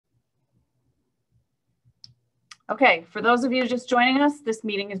Okay, for those of you just joining us, this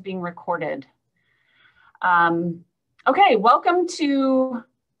meeting is being recorded. Okay, welcome to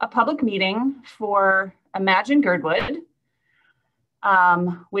a public meeting for Imagine Girdwood,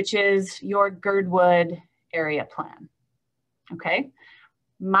 which is your Girdwood area plan. Okay,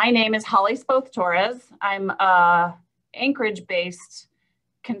 my name is Holly Spoth-Torres. I'm a Anchorage-based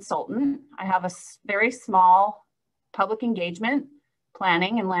consultant. I have a very small public engagement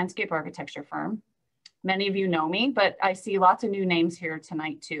planning and landscape architecture firm. Many of you know me, but I see lots of new names here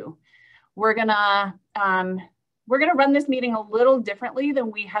tonight too. We're gonna run this meeting a little differently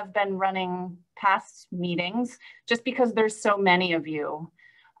than we have been running past meetings, just because there's so many of you.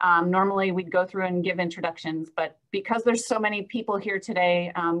 Normally we'd go through and give introductions, but because there's so many people here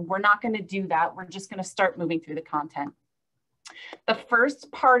today, we're not gonna do that. We're just gonna start moving through the content. The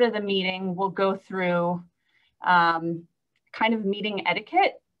first part of the meeting will go through kind of meeting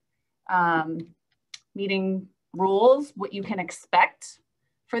etiquette, meeting rules, what you can expect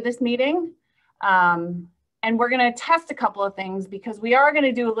for this meeting. And we're gonna test a couple of things because we are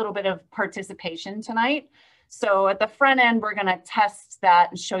gonna do a little bit of participation tonight. So at the front end, we're gonna test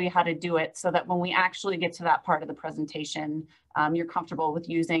that and show you how to do it so that when we actually get to that part of the presentation, you're comfortable with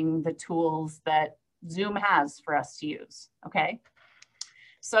using the tools that Zoom has for us to use, okay?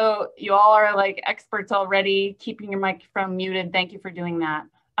 So you all are like experts already, keeping your microphone muted. Thank you for doing that.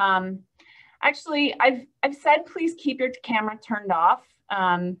 Actually, I've said, please keep your camera turned off.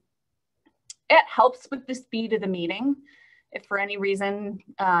 It helps with the speed of the meeting. If for any reason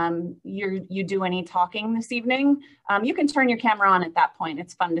you do any talking this evening, you can turn your camera on at that point.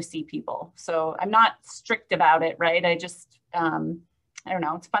 It's fun to see people. So I'm not strict about it, right? I just, I don't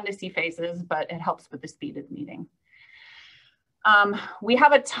know, it's fun to see faces, but it helps with the speed of the meeting. We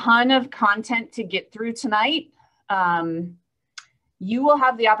have a ton of content to get through tonight. You will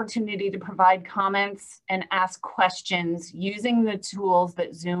have the opportunity to provide comments and ask questions using the tools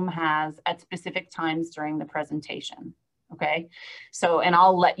that Zoom has at specific times during the presentation, okay? So, and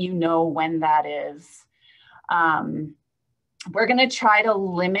I'll let you know when that is. We're gonna try to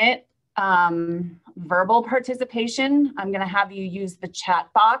limit verbal participation. I'm gonna have you use the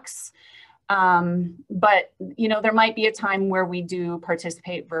chat box, but you know, there might be a time where we do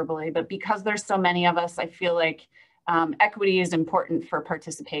participate verbally, but because there's so many of us, I feel like equity is important for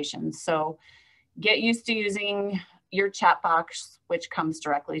participation. So get used to using your chat box, which comes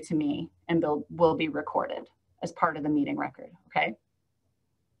directly to me and will be recorded as part of the meeting record, okay?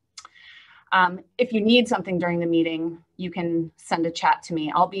 If you need something during the meeting, you can send a chat to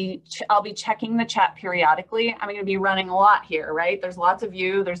me. I'll be checking the chat periodically. I'm gonna be running a lot here, right? There's lots of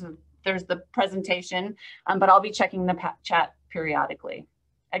you, there's the presentation, but I'll be checking the chat periodically.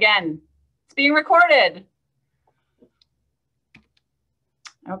 Again, it's being recorded.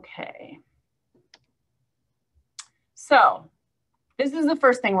 Okay. So this is the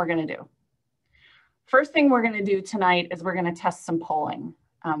first thing we're going to do. First thing we're going to do tonight is we're going to test some polling.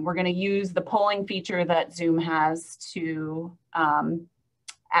 We're going to use the polling feature that Zoom has to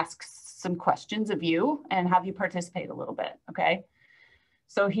ask some questions of you and have you participate a little bit, okay?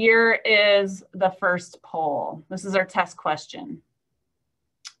 So here is the first poll. This is our test question.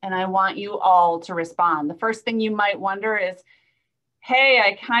 And I want you all to respond. The first thing you might wonder is, hey,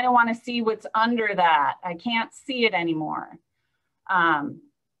 I kind of want to see what's under that. I can't see it anymore.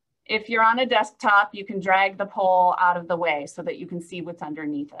 If you're on a desktop, you can drag the poll out of the way so that you can see what's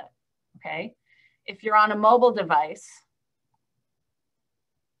underneath it, okay? If you're on a mobile device,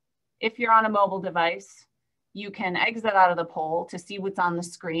 you can exit out of the poll to see what's on the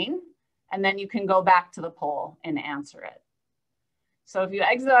screen, and then you can go back to the poll and answer it. So if you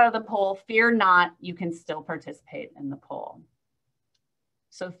exit out of the poll, fear not, you can still participate in the poll.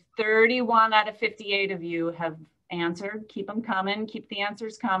 So 31 out of 58 of you have answered. Keep them coming, keep the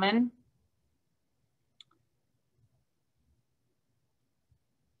answers coming.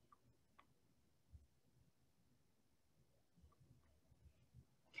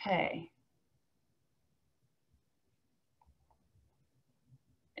 Okay.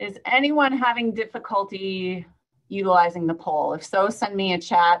 Is anyone having difficulty utilizing the poll? If so, send me a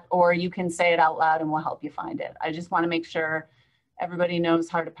chat or you can say it out loud and we'll help you find it. I just want to make sure everybody knows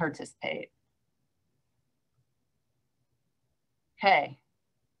how to participate. Okay.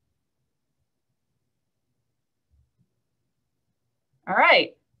 All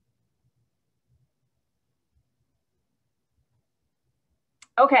right.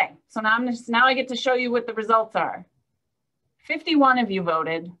 Okay, so now I get to show you what the results are. 51 of you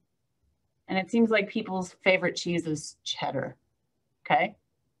voted, and it seems like people's favorite cheese is cheddar, okay?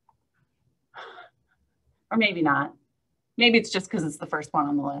 Or maybe not. Maybe it's just because it's the first one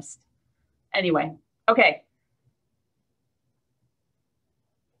on the list. Anyway, okay.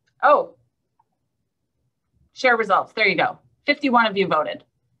 Oh, share results. There you go. 51 of you voted.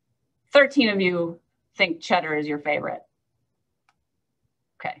 13 of you think cheddar is your favorite.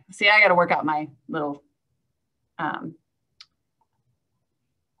 Okay, see, I got to work out my little,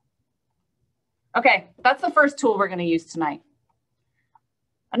 okay, that's the first tool we're going to use tonight.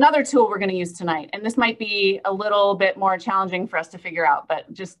 Another tool we're going to use tonight, and this might be a little bit more challenging for us to figure out,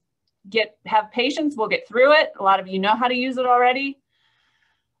 but just have patience. We'll get through it. A lot of you know how to use it already.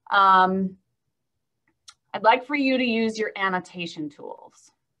 I'd like for you to use your annotation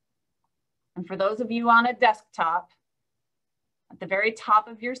tools. And for those of you on a desktop, at the very top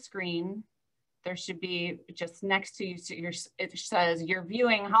of your screen, there should be just next to you, it says you're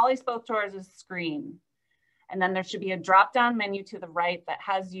viewing Holly Spoke Tours' screen. And then there should be a drop-down menu to the right that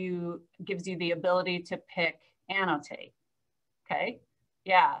gives you the ability to pick annotate. Okay,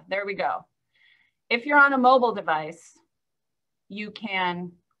 yeah, there we go. If you're on a mobile device, you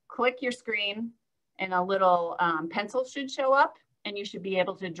can click your screen and a little pencil should show up and you should be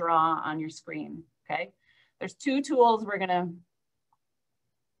able to draw on your screen, okay? There's two tools that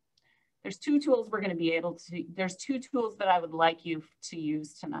I would like you to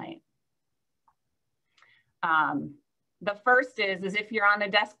use tonight. The first is if you're on a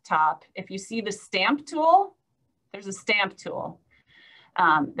desktop, if you see the stamp tool, there's a stamp tool.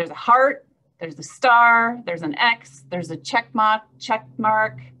 There's a heart, there's a star, there's an X, there's a check mark.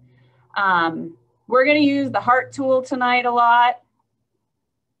 We're gonna use the heart tool tonight a lot.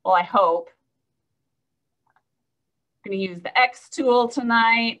 Well, I hope. I'm gonna use the X tool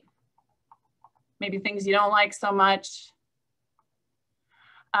tonight. Maybe things you don't like so much.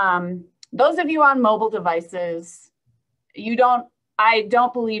 Those of you on mobile devices, I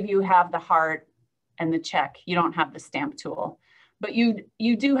don't believe you have the heart and the check. You don't have the stamp tool, but you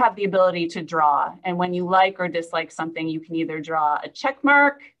do have the ability to draw. And when you like or dislike something, you can either draw a check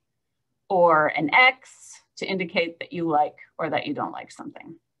mark or an X to indicate that you like or that you don't like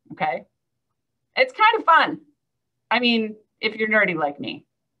something, okay? It's kind of fun. I mean, if you're nerdy like me.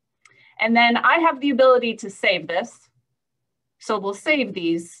 And then I have the ability to save this. So we'll save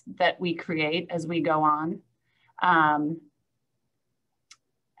these that we create as we go on. And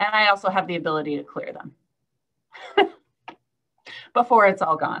I also have the ability to clear them before it's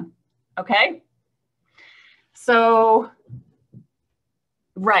all gone, okay? So,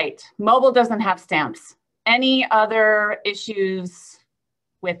 right, mobile doesn't have stamps. Any other issues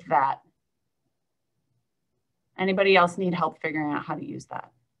with that? Anybody else need help figuring out how to use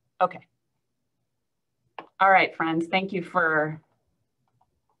that? Okay. All right, friends, thank you for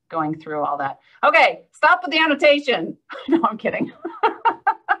going through all that. Okay, stop with the annotation. No, I'm kidding.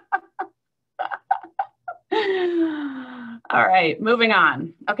 All right, moving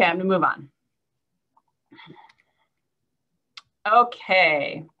on. Okay, I'm gonna move on.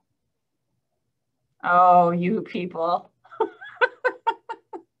 Okay. Oh, you people.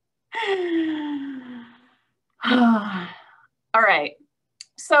 All right,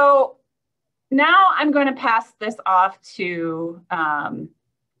 so now I'm going to pass this off to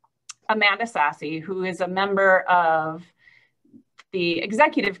Amanda Sassy, who is a member of the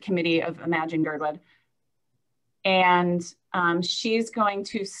executive committee of Imagine Girdwood. And she's going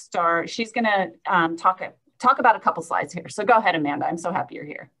to talk about a couple slides here. So go ahead, Amanda. I'm so happy you're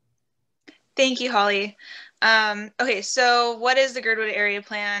here. Thank you, Holly. Okay, so what is the Girdwood Area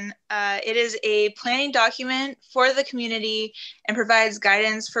Plan? It is a planning document for the community and provides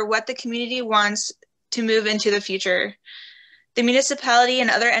guidance for what the community wants to move into the future. The municipality and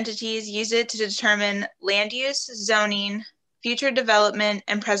other entities use it to determine land use, zoning, future development,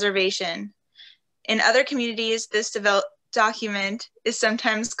 and preservation. In other communities, this document is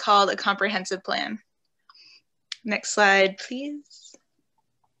sometimes called a comprehensive plan. Next slide, please.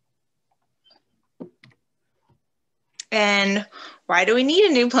 And why do we need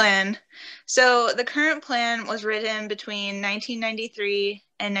a new plan? So the current plan was written between 1993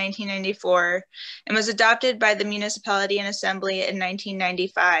 and 1994 and was adopted by the municipality and assembly in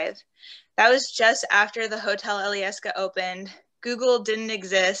 1995. That was just after the Hotel Alyeska opened, Google didn't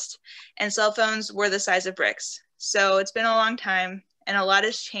exist, and cell phones were the size of bricks. So it's been a long time and a lot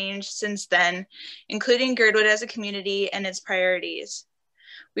has changed since then, including Girdwood as a community and its priorities.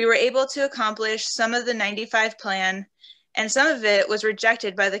 We were able to accomplish some of the 95 plan, and some of it was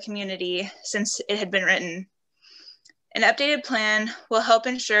rejected by the community since it had been written. An updated plan will help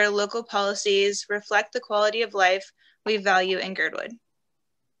ensure local policies reflect the quality of life we value in Girdwood.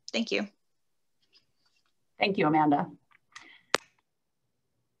 Thank you. Thank you, Amanda.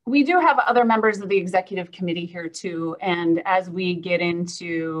 We do have other members of the executive committee here too, and as we get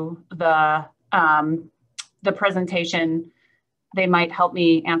into the presentation, they might help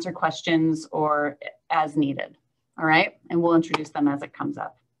me answer questions or as needed. All right, and we'll introduce them as it comes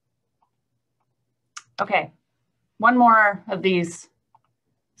up. Okay, one more of these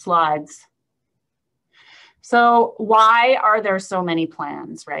slides. So why are there so many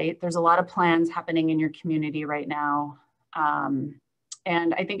plans, right? There's a lot of plans happening in your community right now.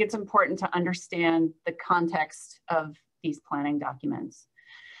 And I think it's important to understand the context of these planning documents.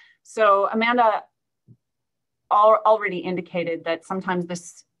 So Amanda already indicated that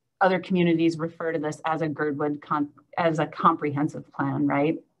sometimes other communities refer to this as a Girdwood as a comprehensive plan,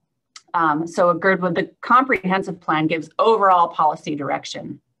 right? So a Girdwood, the comprehensive plan gives overall policy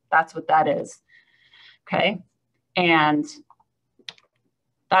direction. That's what that is, okay? And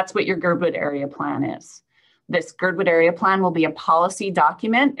that's what your Girdwood area plan is. This Girdwood area plan will be a policy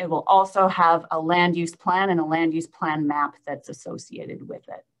document. It will also have a land use plan and a land use plan map that's associated with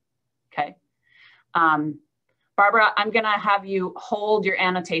it, okay? Barbara, I'm gonna have you hold your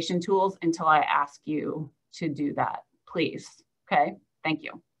annotation tools until I ask you to do that, please, okay? Thank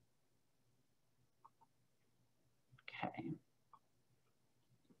you. Okay.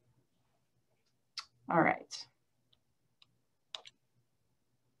 All right.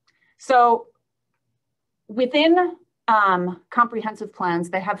 So within comprehensive plans,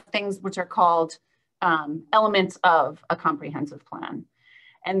 they have things which are called elements of a comprehensive plan.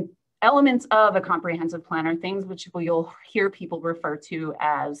 And elements of a comprehensive plan are things which you'll hear people refer to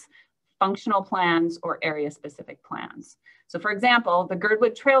as functional plans or area-specific plans. So for example, the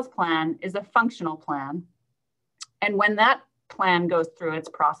Girdwood Trails Plan is a functional plan. And when that plan goes through its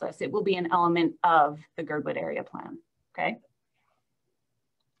process, it will be an element of the Girdwood Area Plan, okay?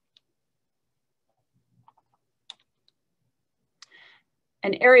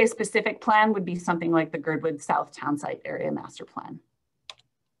 An area-specific plan would be something like the Girdwood South Townsite Area Master Plan.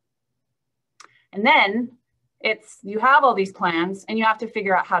 And then you have all these plans and you have to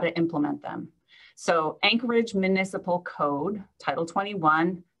figure out how to implement them. So Anchorage Municipal Code, Title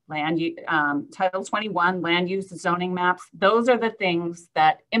 21, Title 21, land use zoning maps, those are the things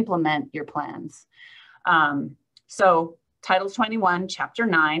that implement your plans. So Title 21, Chapter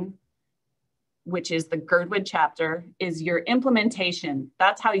 9, which is the Girdwood chapter, is your implementation.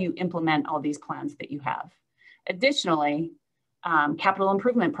 That's how you implement all these plans that you have. Additionally, capital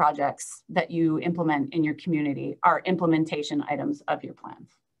improvement projects that you implement in your community are implementation items of your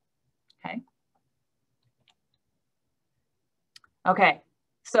plans, okay? Okay,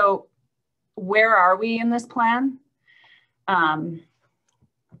 so where are we in this plan? About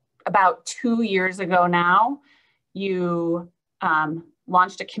 2 years ago now, you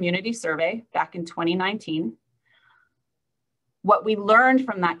launched a community survey back in 2019. What we learned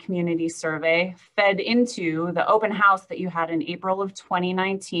from that community survey fed into the open house that you had in April of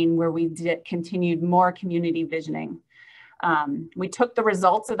 2019, where we continued more community visioning. We took the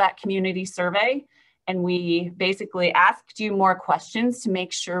results of that community survey and we basically asked you more questions to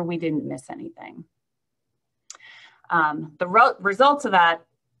make sure we didn't miss anything. The results of that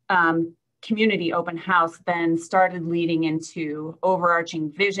community open house then started leading into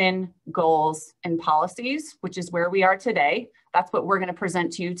overarching vision, goals, and policies, which is where we are today. That's what we're going to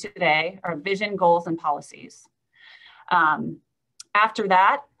present to you today, our vision, goals, and policies. After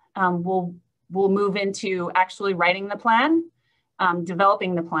that, we'll move into actually writing the plan,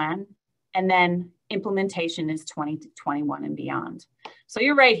 developing the plan, and then implementation is 2021 and beyond. So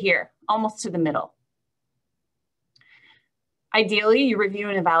you're right here, almost to the middle. Ideally, you review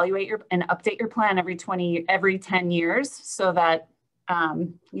and evaluate and update your plan every 10 years so that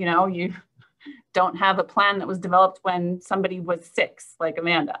you know, you don't have a plan that was developed when somebody was 6, like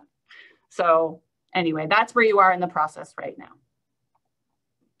Amanda. So anyway, that's where you are in the process right now.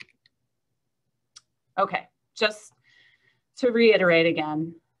 Okay, just to reiterate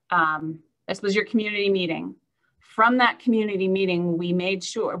again, this was your community meeting. From that community meeting, we made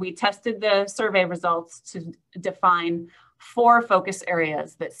sure, we tested the survey results to define 4 focus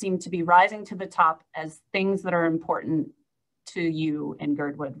areas that seem to be rising to the top as things that are important to you in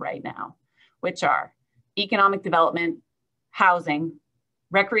Girdwood right now, which are economic development, housing,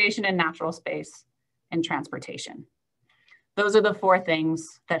 recreation and natural space, and transportation. Those are the 4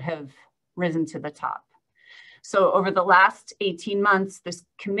 things that have risen to the top. So over the last 18 months, this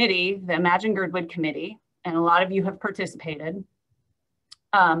committee, the Imagine Girdwood Committee, and a lot of you have participated,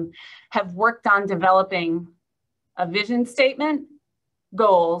 have worked on developing a vision statement,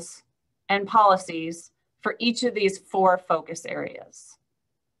 goals, and policies for each of these 4 focus areas,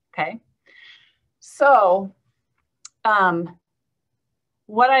 okay? So,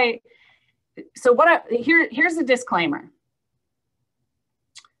 here's a disclaimer.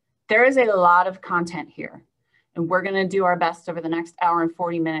 There is a lot of content here. And we're going to do our best over the next hour and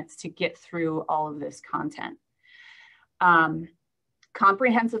 40 minutes to get through all of this content.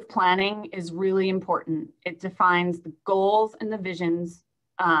 Comprehensive planning is really important. It defines the goals and the visions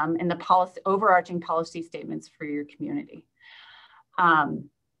and the policy, overarching policy statements for your community.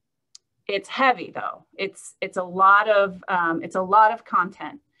 It's heavy though. It's a lot of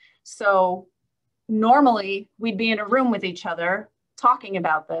content. So normally we'd be in a room with each other talking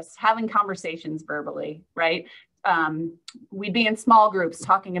about this, having conversations verbally, right? We'd be in small groups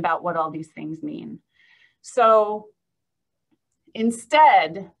talking about what all these things mean. So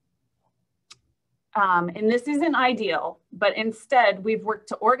instead, and this isn't ideal, but instead we've worked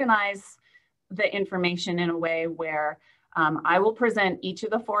to organize the information in a way where I will present each of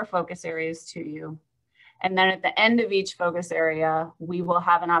the 4 focus areas to you. And then at the end of each focus area, we will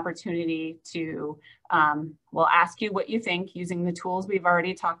have an opportunity to, we'll ask you what you think using the tools we've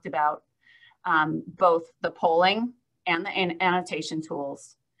already talked about, both the polling and the annotation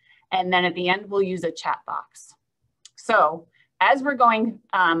tools. And then at the end, we'll use a chat box. So as we're going,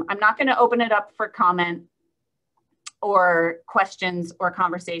 I'm not going to open it up for comment or questions or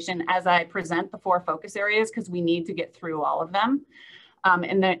conversation as I present the 4 focus areas, because we need to get through all of them.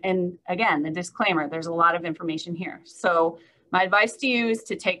 And again, the disclaimer, there's a lot of information here. So my advice to you is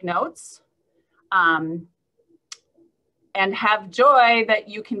to take notes and have joy that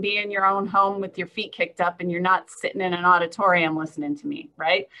you can be in your own home with your feet kicked up and you're not sitting in an auditorium listening to me,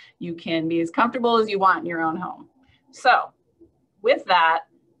 right? You can be as comfortable as you want in your own home. So with that,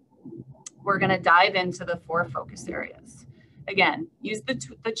 we're going to dive into the 4 focus areas. Again, use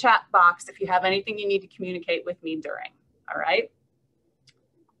the chat box if you have anything you need to communicate with me during, all right?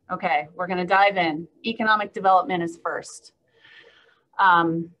 Okay, we're going to dive in. Economic development is first.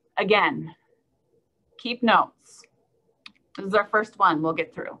 Again, keep notes. This is our first one we'll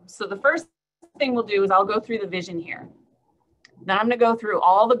get through. So the first thing we'll do is I'll go through the vision here. Then I'm going to go through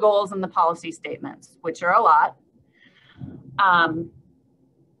all the goals and the policy statements, which are a lot.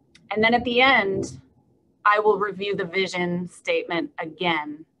 And then at the end, I will review the vision statement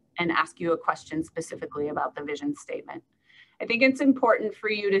again and ask you a question specifically about the vision statement. I think it's important for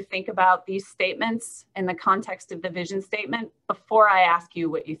you to think about these statements in the context of the vision statement before I ask you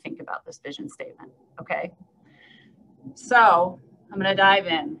what you think about this vision statement, okay? So I'm going to dive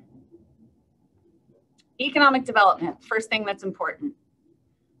in. Economic development, first thing that's important.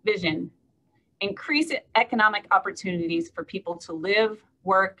 Vision, increase economic opportunities for people to live,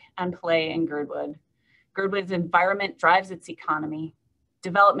 work, and play in Girdwood. Girdwood's environment drives its economy.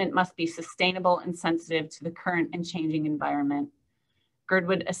 Development must be sustainable and sensitive to the current and changing environment.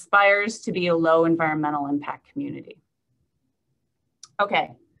 Girdwood aspires to be a low environmental impact community.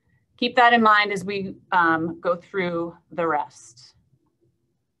 Okay, keep that in mind as we go through the rest.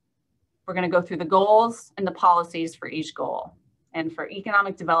 We're going to go through the goals and the policies for each goal. And for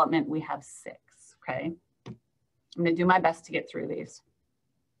economic development, we have 6, okay? I'm going to do my best to get through these.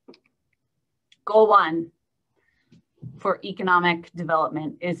 Goal 1 for economic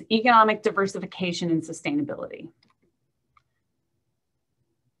development is economic diversification and sustainability.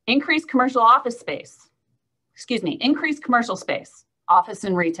 Increase commercial space, office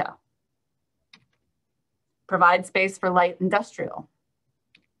and retail. Provide space for light industrial.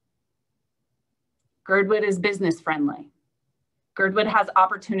 Girdwood is business friendly. Girdwood has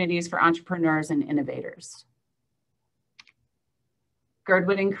opportunities for entrepreneurs and innovators.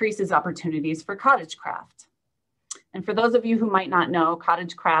 Girdwood increases opportunities for cottage craft. And for those of you who might not know,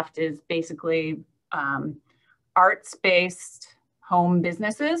 cottage craft is basically arts-based home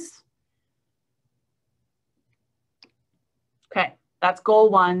businesses. Okay, that's goal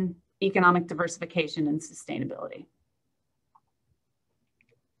 1, economic diversification and sustainability.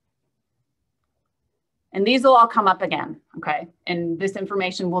 And these will all come up again, okay? And this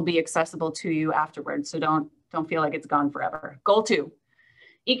information will be accessible to you afterwards, so don't feel like it's gone forever. Goal 2.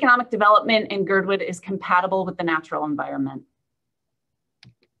 Economic development in Girdwood is compatible with the natural environment.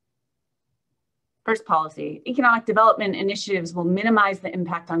 First policy, economic development initiatives will minimize the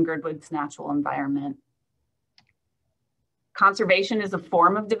impact on Girdwood's natural environment. Conservation is a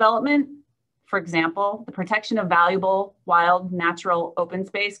form of development. For example, the protection of valuable, wild, natural open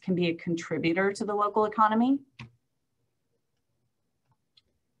space can be a contributor to the local economy.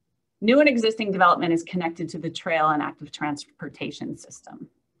 New and existing development is connected to the trail and active transportation system.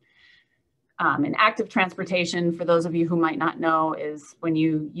 And active transportation, for those of you who might not know, is when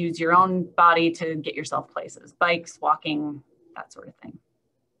you use your own body to get yourself places, bikes, walking, that sort of thing.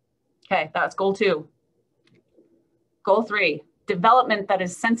 Okay, that's goal 2. Goal 3, development that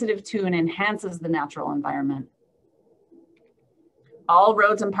is sensitive to and enhances the natural environment. All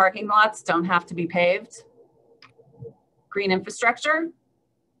roads and parking lots don't have to be paved. Green infrastructure.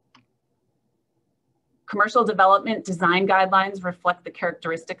 Commercial development design guidelines reflect the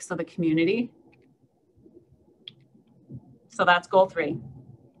characteristics of the community. So that's goal 3.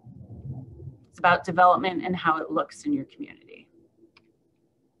 It's about development and how it looks in your community.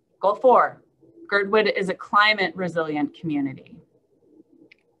 Goal 4, Girdwood is a climate resilient community.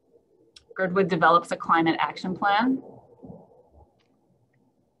 Girdwood develops a climate action plan.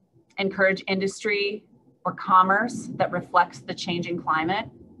 Encourage industry or commerce that reflects the changing climate.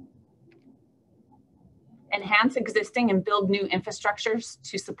 Enhance existing and build new infrastructures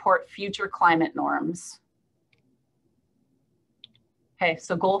to support future climate norms. Okay,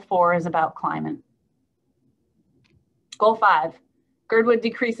 so goal 4 is about climate. Goal 5, Girdwood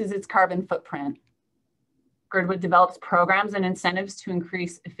decreases its carbon footprint. Girdwood develops programs and incentives to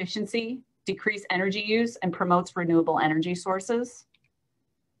increase efficiency, decrease energy use, and promotes renewable energy sources.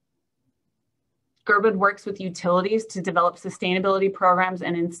 Girdwood works with utilities to develop sustainability programs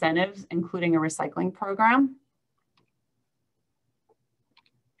and incentives, including a recycling program.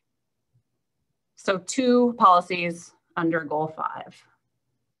 So 2 policies under goal 5.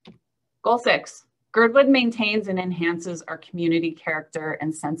 Goal 6, Girdwood maintains and enhances our community character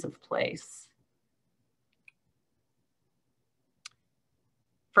and sense of place.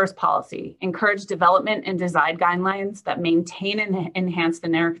 First policy, encourage development and design guidelines that maintain and enhance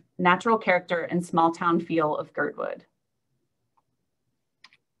the natural character and small town feel of Girdwood.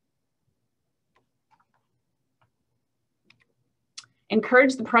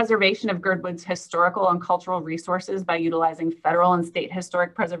 Encourage the preservation of Girdwood's historical and cultural resources by utilizing federal and state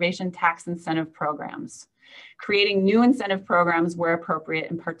historic preservation tax incentive programs, creating new incentive programs where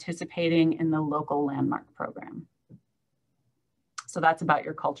appropriate, and participating in the local landmark program. So that's about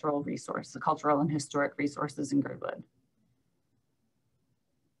your cultural resource, the cultural and historic resources in Girdwood.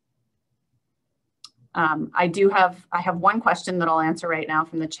 I have one question that I'll answer right now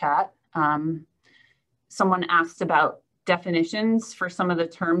from the chat. Someone asked about definitions for some of the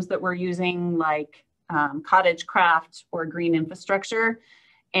terms that we're using, like cottage craft or green infrastructure.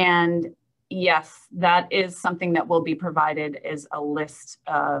 And yes, that is something that will be provided as a list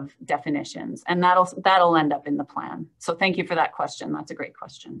of definitions, and that'll end up in the plan. So thank you for that question. That's a great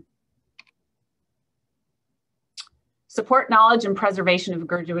question. Support knowledge and preservation of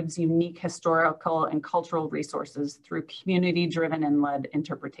Girdwood's unique historical and cultural resources through community-driven and led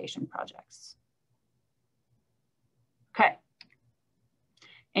interpretation projects. Okay.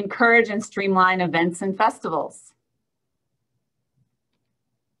 Encourage and streamline events and festivals.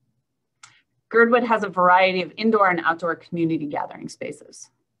 Girdwood has a variety of indoor and outdoor community gathering spaces.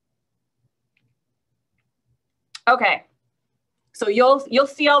 Okay, so you'll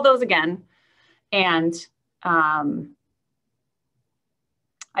see all those again, and I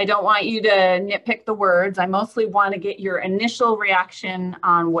don't want you to nitpick the words. I mostly want to get your initial reaction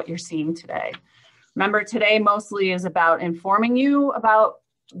on what you're seeing today. Remember, today mostly is about informing you about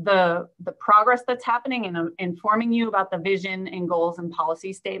the progress that's happening and informing you about the vision and goals and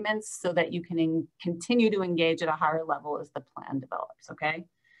policy statements so that you can continue to engage at a higher level as the plan develops, okay?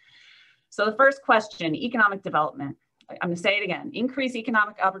 So the first question, economic development. I'm gonna say it again, increase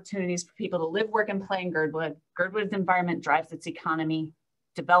economic opportunities for people to live, work, and play in Girdwood. Girdwood's environment drives its economy.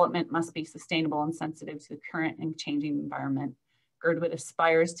 Development must be sustainable and sensitive to the current and changing environment. Girdwood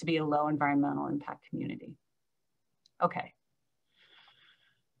aspires to be a low environmental impact community. Okay.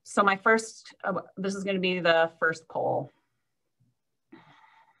 So my first, this is going to be the first poll.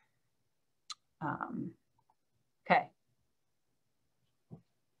 Okay.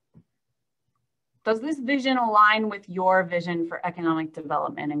 Does this vision align with your vision for economic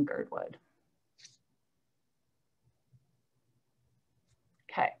development in Girdwood?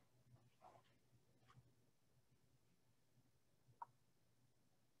 Okay.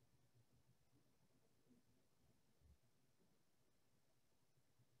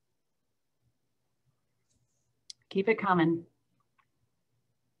 Keep it coming.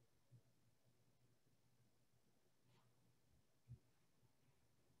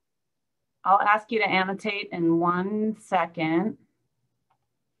 I'll ask you to annotate in 1 second.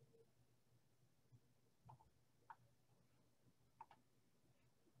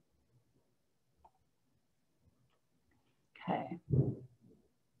 Okay.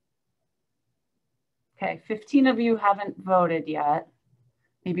 Okay, 15 of you haven't voted yet.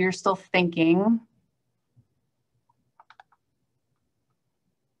 Maybe you're still thinking.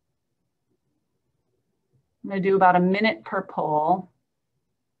 I'm going to do about a minute per poll.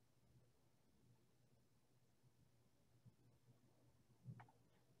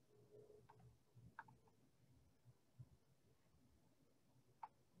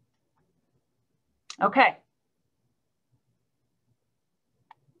 Okay.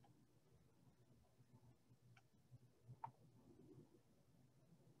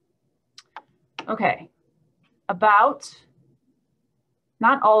 Okay,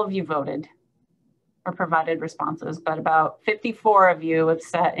 not all of you voted or provided responses, but about 54 of you have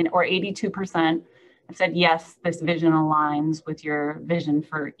said, or 82% have said, yes, this vision aligns with your vision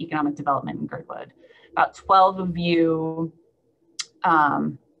for economic development in Girdwood. About 12 of you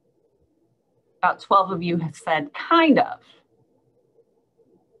have said kind of.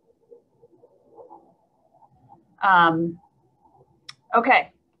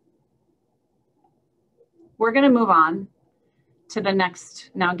 Okay, we're gonna move on to the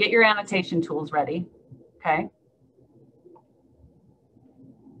next. Now get your annotation tools ready, okay?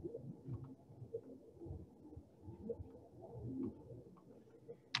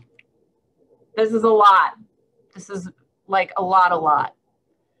 This is a lot. This is like a lot.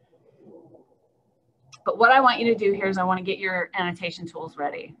 But what I want you to do here is I want to get your annotation tools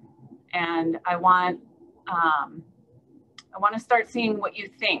ready. And I want to start seeing what you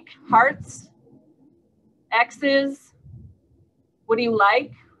think. Hearts, X's, what do you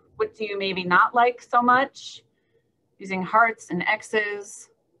like? What do you maybe not like so much? Using hearts and X's.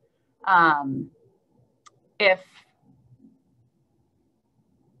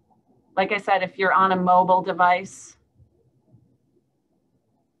 Like I said, if you're on a mobile device,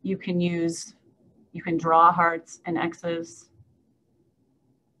 you can draw hearts and X's.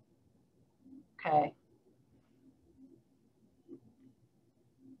 Okay.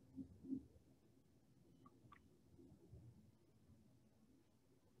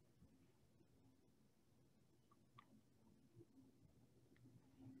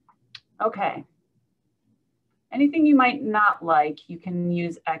 Okay. Anything you might not like, you can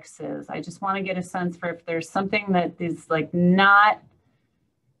use X's. I just want to get a sense for if there's something that is like not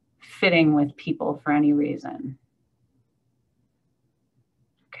fitting with people for any reason.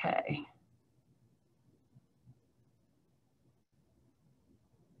 Okay.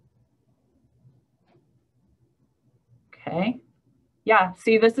 Okay. Yeah,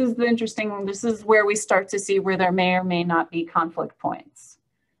 see, this is the interesting, this is where we start to see where there may or may not be conflict points.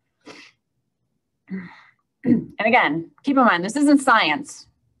 And again, keep in mind, this isn't science.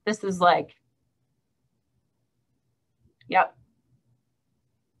 This is like, yep.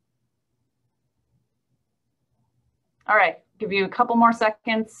 All right, give you a couple more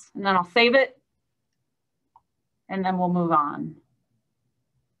seconds and then I'll save it and then we'll move on.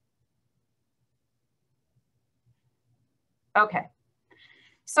 Okay,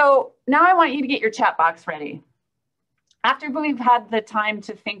 so now I want you to get your chat box ready. After we've had the time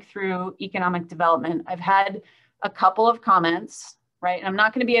to think through economic development, I've had a couple of comments, right? And I'm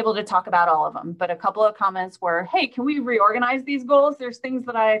not going to be able to talk about all of them, but a couple of comments were, hey, can we reorganize these goals? There's things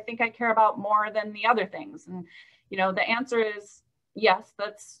that I think I care about more than the other things. And, you know, the answer is yes,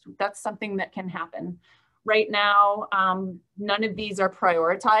 that's something that can happen. Right now, none of these are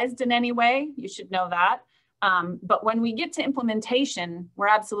prioritized in any way. You should know that. But when we get to implementation, we're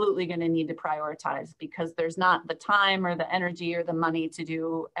absolutely going to need to prioritize because there's not the time or the energy or the money to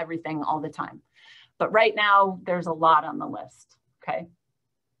do everything all the time. But right now, there's a lot on the list, okay?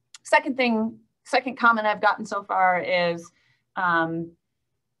 Second comment I've gotten so far is a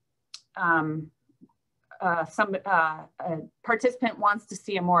participant wants to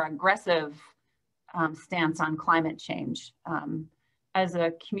see a more aggressive stance on climate change. As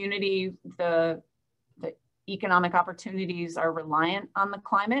a community, the economic opportunities are reliant on the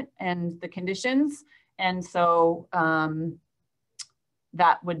climate and the conditions. And so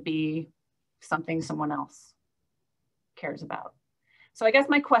that would be something someone else cares about. So I guess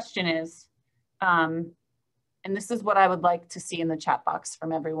my question is, and this is what I would like to see in the chat box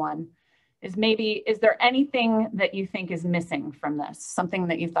from everyone, is there anything that you think is missing from this? Something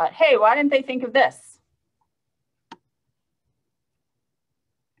that you thought, hey, why didn't they think of this?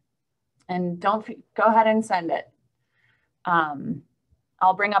 And go ahead and send it.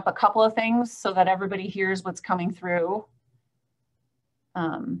 I'll bring up a couple of things so that everybody hears what's coming through.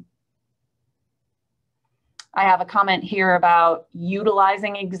 I have a comment here about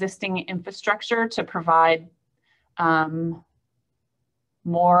utilizing existing infrastructure to provide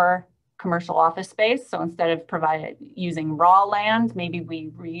more commercial office space. So instead of using raw land, maybe we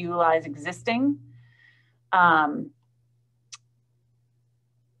reutilize existing.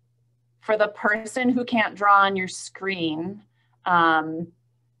 For the person who can't draw on your screen, do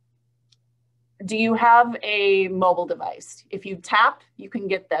you have a mobile device? If you tap, you can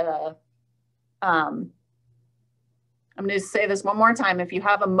get the, I'm going to say this one more time. If you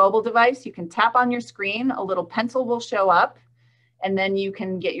have a mobile device, you can tap on your screen, a little pencil will show up, and then you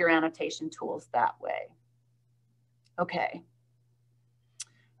can get your annotation tools that way. Okay.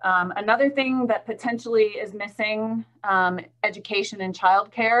 Another thing that potentially is missing, education and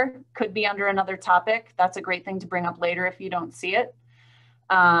childcare, could be under another topic. That's a great thing to bring up later if you don't see it.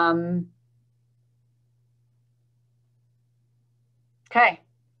 Okay.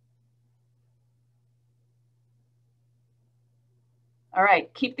 All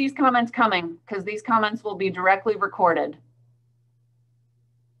right, keep these comments coming because these comments will be directly recorded.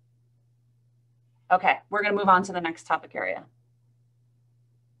 Okay, we're going to move on to the next topic area.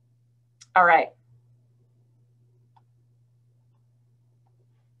 All right.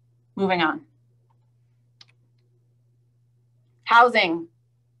 Moving on. Housing,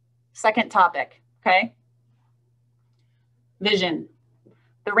 second topic, okay? Vision.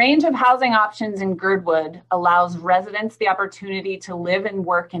 The range of housing options in Girdwood allows residents the opportunity to live and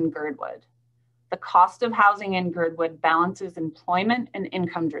work in Girdwood. The cost of housing in Girdwood balances employment and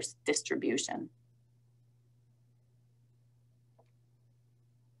income distribution.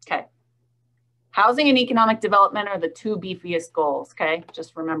 Okay. Housing and economic development are the two beefiest goals, okay?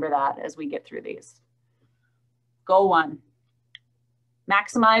 Just remember that as we get through these. Goal 1,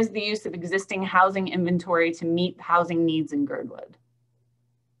 maximize the use of existing housing inventory to meet housing needs in Girdwood.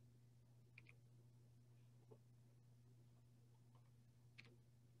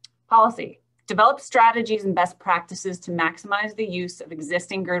 Policy, develop strategies and best practices to maximize the use of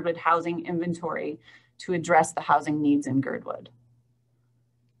existing Girdwood housing inventory to address the housing needs in Girdwood.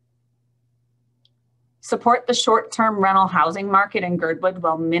 Support the short-term rental housing market in Girdwood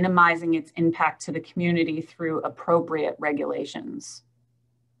while minimizing its impact to the community through appropriate regulations.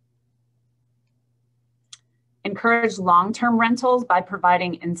 Encourage long-term rentals by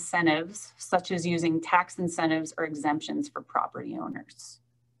providing incentives, such as using tax incentives or exemptions for property owners.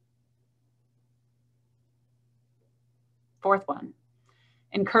 Fourth one,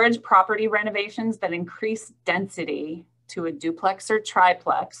 encourage property renovations that increase density to a duplex or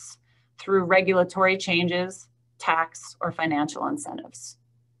triplex through regulatory changes, tax, or financial incentives.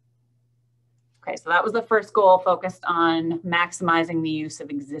 Okay, so that was the first goal, focused on maximizing the use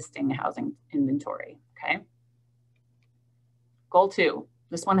of existing housing inventory, okay? Goal 2,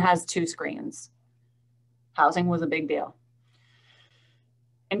 this one has 2 screens. Housing was a big deal.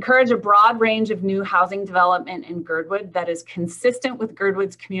 Encourage a broad range of new housing development in Girdwood that is consistent with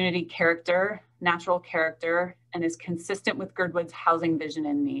Girdwood's community character, natural character, and is consistent with Girdwood's housing vision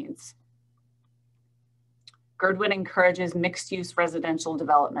and needs. Girdwood encourages mixed-use residential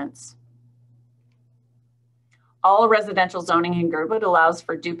developments. All residential zoning in Girdwood allows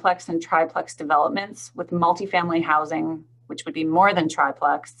for duplex and triplex developments with multifamily housing, which would be more than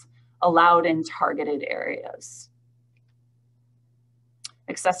triplex, allowed in targeted areas.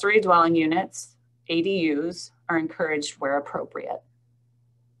 Accessory dwelling units, ADUs, are encouraged where appropriate.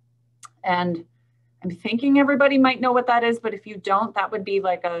 And I'm thinking everybody might know what that is, but if you don't, that would be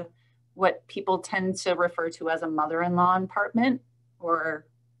like what people tend to refer to as a mother-in-law apartment, or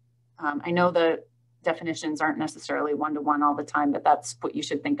I know the definitions aren't necessarily one-to-one all the time, but that's what you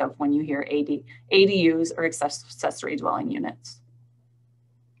should think of when you hear ADUs or accessory dwelling units.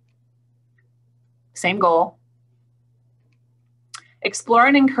 Same goal. Explore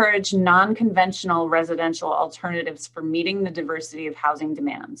and encourage non-conventional residential alternatives for meeting the diversity of housing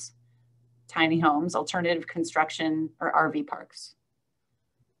demands. Tiny homes, alternative construction, or RV parks.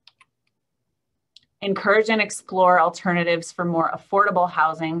 Encourage and explore alternatives for more affordable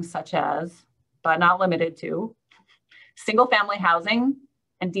housing, such as, but not limited to, single-family housing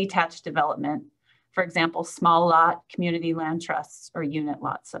and detached development. For example, small lot, community land trusts, or unit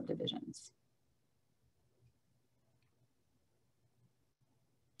lot subdivisions.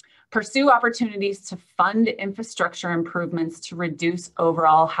 Pursue opportunities to fund infrastructure improvements to reduce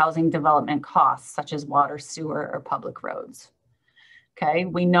overall housing development costs, such as water, sewer, or public roads. Okay,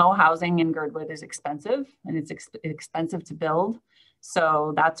 we know housing in Girdwood is expensive, and it's expensive to build.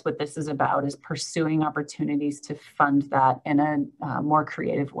 So that's what this is about, is pursuing opportunities to fund that in a more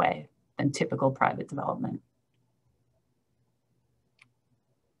creative way than typical private development.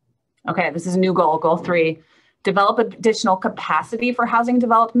 Okay, this is a new goal, goal 3. Develop additional capacity for housing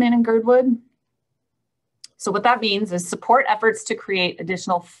development in Girdwood. So what that means is support efforts to create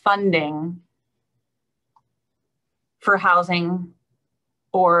additional funding for housing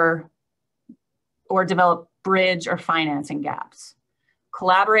or develop bridge or financing gaps.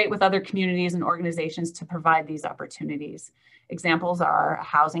 Collaborate with other communities and organizations to provide these opportunities. Examples are a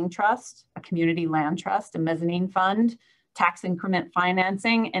housing trust, a community land trust, a mezzanine fund, tax increment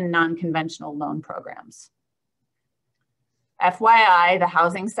financing, and non-conventional loan programs. FYI, the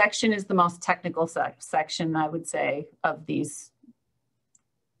housing section is the most technical section, I would say, of these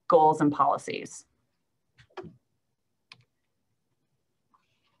goals and policies.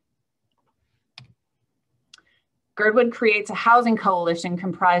 Girdwood creates a housing coalition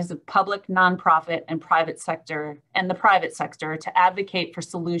comprised of public, nonprofit, and the private sector to advocate for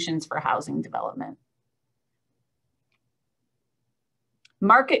solutions for housing development.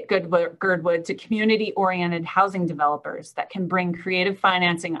 Market Girdwood to community-oriented housing developers that can bring creative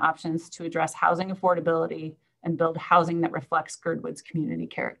financing options to address housing affordability and build housing that reflects Girdwood's community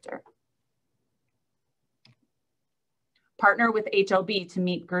character. Partner with HLB to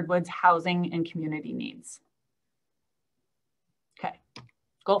meet Girdwood's housing and community needs. Okay,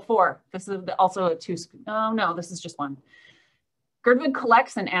 goal 4. This is also a this is just one. Girdwood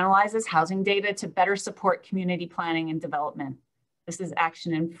collects and analyzes housing data to better support community planning and development. This is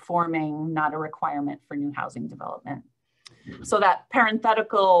action informing, not a requirement for new housing development. So that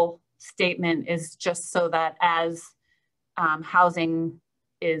parenthetical statement is just so that as housing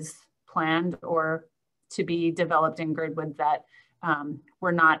is planned or to be developed in Girdwood, that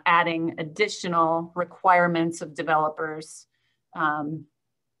we're not adding additional requirements of developers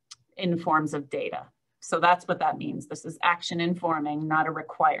in forms of data. So that's what that means. This is action informing, not a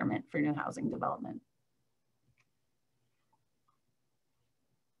requirement for new housing development.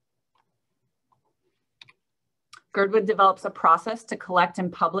 Girdwood develops a process to collect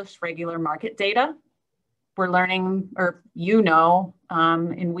and publish regular market data. We're learning, or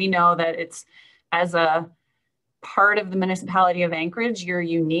and we know that it's, as a part of the municipality of Anchorage, you're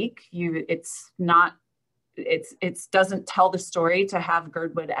unique. It doesn't tell the story to have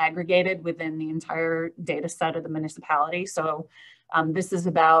Girdwood aggregated within the entire data set of the municipality. So this is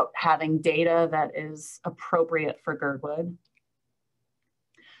about having data that is appropriate for Girdwood.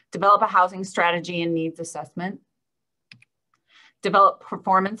 Develop a housing strategy and needs assessment. Develop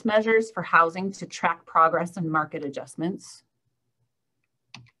performance measures for housing to track progress and market adjustments.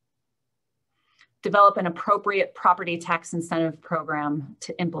 Develop an appropriate property tax incentive program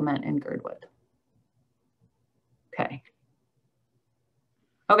to implement in Girdwood. Okay.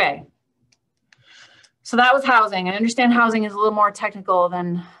 So that was housing. I understand housing is a little more technical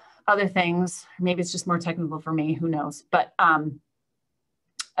than other things. Maybe it's just more technical for me, who knows? But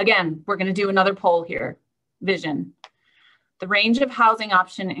again, we're gonna do another poll here. Vision. The range of housing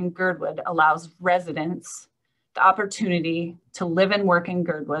option in Girdwood allows residents the opportunity to live and work in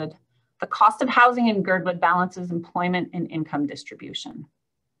Girdwood. The cost of housing in Girdwood balances employment and income distribution.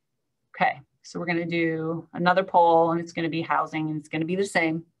 Okay, so we're gonna do another poll, and it's gonna be housing, and it's gonna be the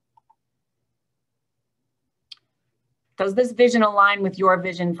same. Does this vision align with your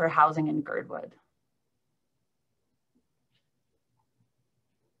vision for housing in Girdwood?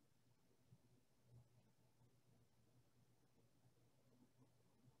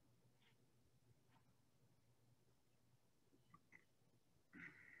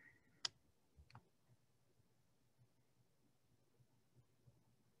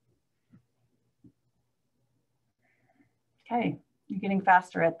 Okay, you're getting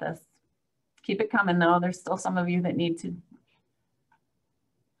faster at this. Keep it coming though. There's still some of you that need to.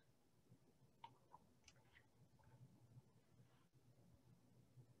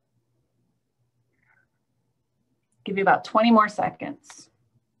 Give you about 20 more seconds.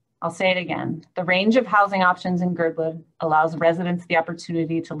 I'll say it again. The range of housing options in Girdwood allows residents the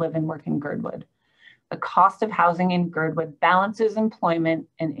opportunity to live and work in Girdwood. The cost of housing in Girdwood balances employment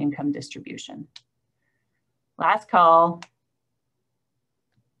and income distribution. Last call.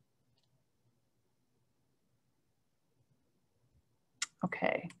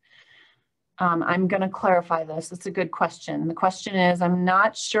 Okay, I'm gonna clarify this. It's a good question. The question is, I'm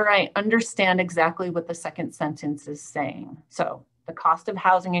not sure I understand exactly what the second sentence is saying. So the cost of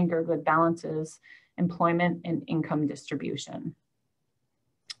housing in Girdwood balances employment and income distribution.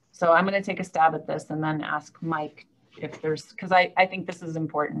 So I'm gonna take a stab at this and then ask Mike if there's, because I think this is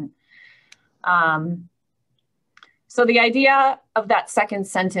important. So the idea of that second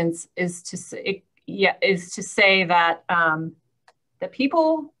sentence is to say, that the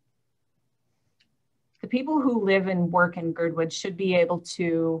people who live and work in Girdwood should be able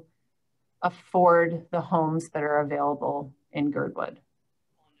to afford the homes that are available in Girdwood.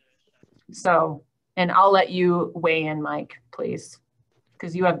 So, and I'll let you weigh in, Mike, please,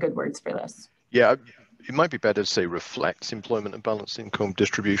 because you have good words for this. Yeah, it might be better to say reflects employment and balanced income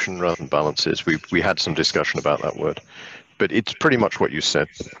distribution rather than balances. We had some discussion about that word, but it's pretty much what you said.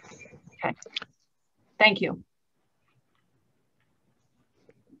 Okay, thank you.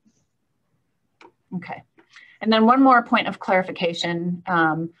 Okay, and then one more point of clarification.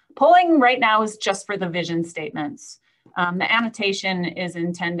 Polling right now is just for the vision statements. The annotation is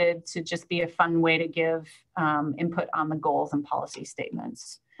intended to just be a fun way to give input on the goals and policy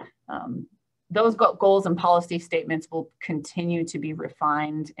statements. Those goals and policy statements will continue to be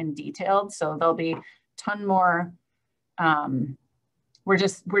refined and detailed, so there'll be a ton more we're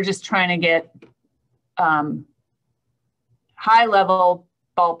just trying to get high level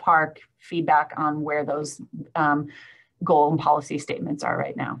ballpark feedback on where those goal and policy statements are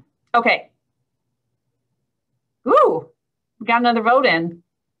right now. Okay. Ooh, we got another vote in.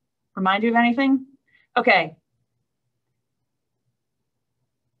 Remind you of anything? Okay.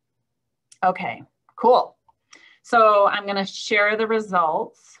 Okay, cool. So I'm going to share the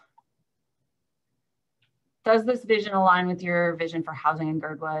results. Does this vision align with your vision for housing in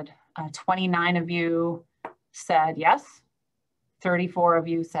Girdwood? 29 of you said yes. 34 of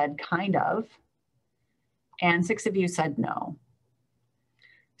you said kind of. And 6 of you said no.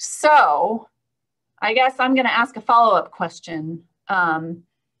 So I guess I'm going to ask a follow-up question.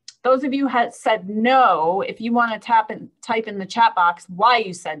 Those of you had said no, if you want to type in the chat box why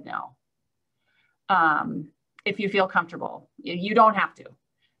you said no. If you feel comfortable. You don't have to.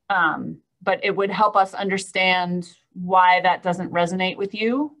 But it would help us understand why that doesn't resonate with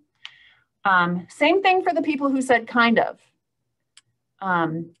you. Same thing for the people who said kind of.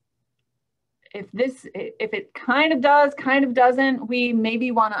 If it kind of does, kind of doesn't, we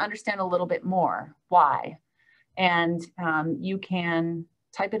maybe want to understand a little bit more why. And you can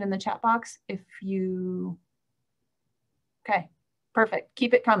type it in the chat box if you, okay, perfect,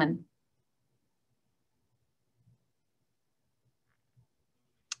 keep it coming.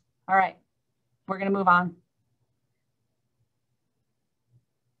 All right, we're gonna move on.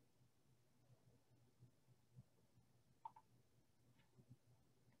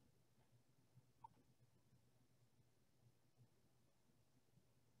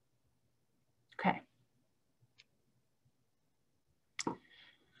 Okay.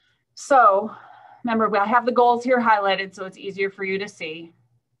 So remember, I have the goals here highlighted so it's easier for you to see.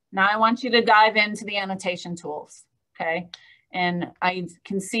 Now I want you to dive into the annotation tools, okay? And I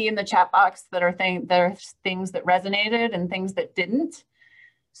can see in the chat box that there are things that resonated and things that didn't.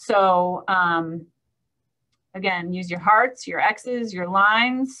 So again, use your hearts, your X's, your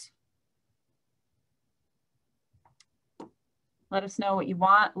lines. Let us know what you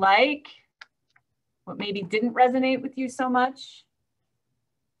want, what maybe didn't resonate with you so much.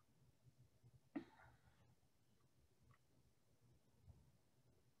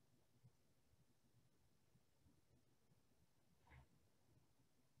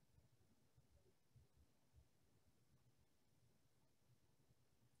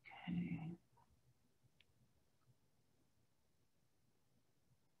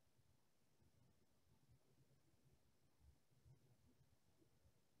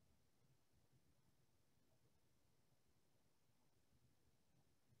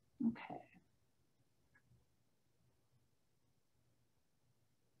 Okay.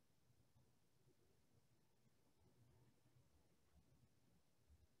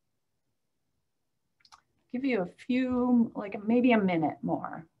 Give you a few, like maybe a minute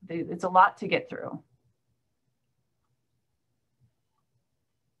more. It's a lot to get through.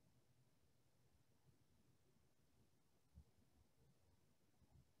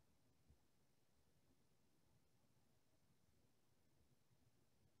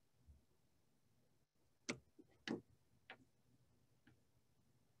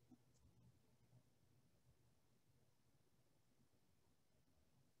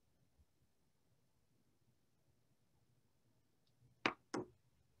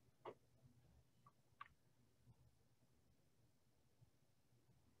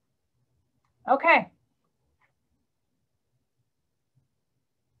 Okay.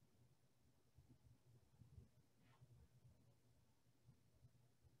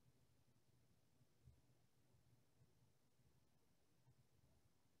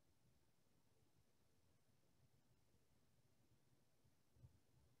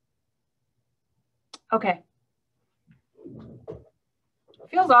 Okay.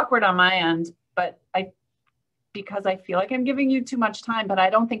 Feels awkward on my end, but because I feel like I'm giving you too much time, but I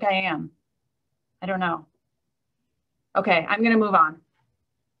don't think I am. I don't know. Okay, I'm gonna move on.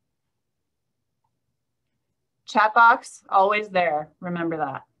 Chat box, always there. Remember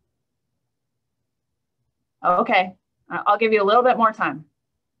that. Okay, I'll give you a little bit more time.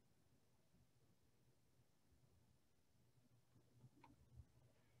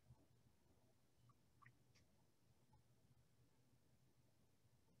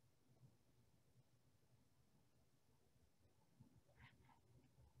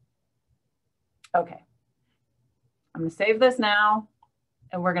 Okay, I'm gonna save this now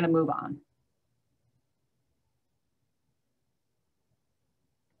and we're gonna move on.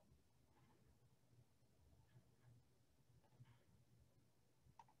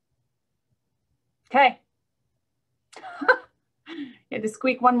 Okay. You had to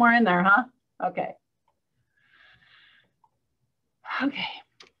squeak one more in there, huh? Okay. Okay.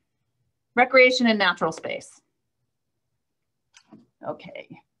 Recreation and natural space. Okay.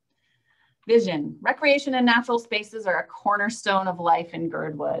 Vision. Recreation and natural spaces are a cornerstone of life in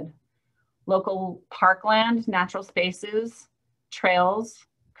Girdwood. Local parkland, natural spaces, trails,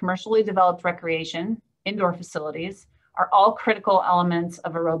 commercially developed recreation, indoor facilities are all critical elements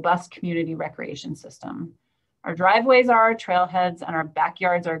of a robust community recreation system. Our driveways are our trailheads and our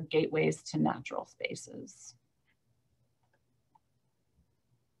backyards are gateways to natural spaces.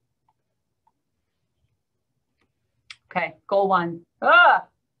 Okay, goal 1.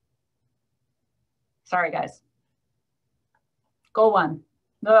 Sorry, guys. Goal 1.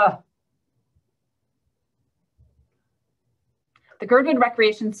 The Girdwood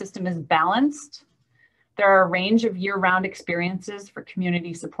recreation system is balanced. There are a range of year-round experiences for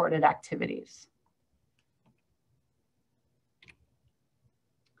community-supported activities.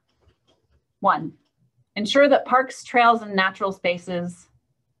 1, ensure that parks, trails, and natural spaces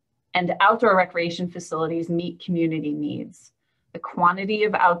and outdoor recreation facilities meet community needs. The quantity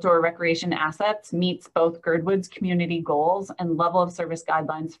of outdoor recreation assets meets both Girdwood's community goals and level of service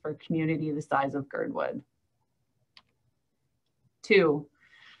guidelines for a community the size of Girdwood. 2,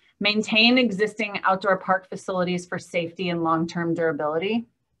 maintain existing outdoor park facilities for safety and long-term durability.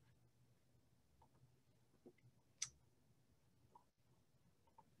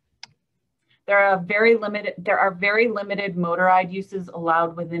 There are very limited motorized uses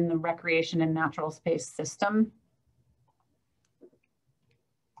allowed within the recreation and natural space system.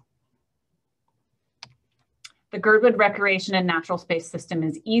 The Girdwood recreation and natural space system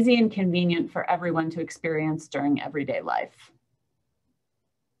is easy and convenient for everyone to experience during everyday life.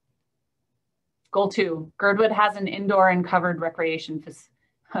 Goal 2, Girdwood has an indoor and covered recreation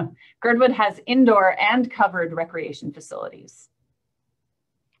Girdwood has indoor and covered recreation facilities.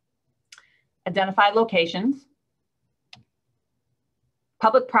 Identify locations.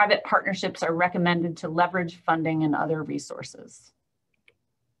 Public-private partnerships are recommended to leverage funding and other resources.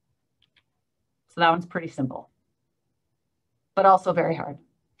 So that one's pretty simple, but also very hard.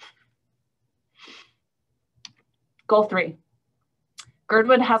 Goal 3.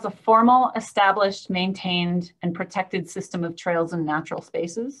 Girdwood has a formal, established, maintained, and protected system of trails and natural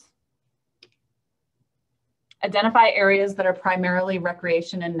spaces. Identify areas that are primarily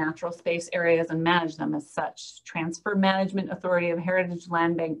recreation and natural space areas and manage them as such. Transfer management authority of heritage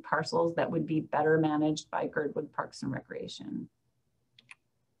land bank parcels that would be better managed by Girdwood Parks and Recreation.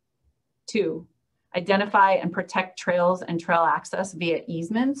 2, identify and protect trails and trail access via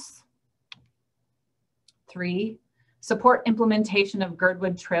easements. 3, support implementation of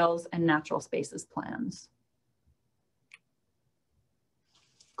Girdwood trails and natural spaces plans.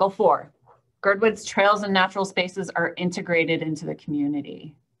 Goal 4. Girdwood's trails and natural spaces are integrated into the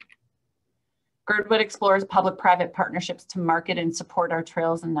community. Girdwood explores public-private partnerships to market and support our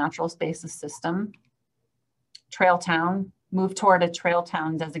trails and natural spaces system. Trail Town, move toward a Trail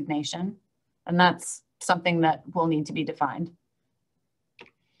Town designation, and that's something that will need to be defined.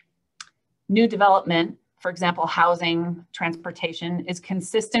 New development, for example, housing, transportation, is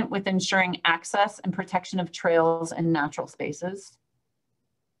consistent with ensuring access and protection of trails and natural spaces.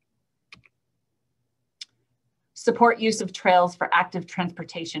 Support use of trails for active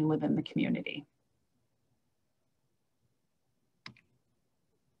transportation within the community.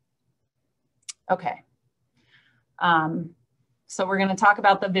 Okay, so we're going to talk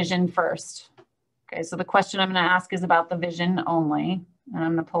about the vision first. Okay, so the question I'm going to ask is about the vision only, and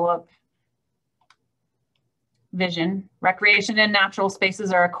I'm going to pull up vision. Recreation and natural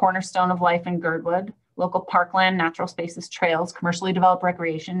spaces are a cornerstone of life in Girdwood. Local parkland, natural spaces, trails, commercially developed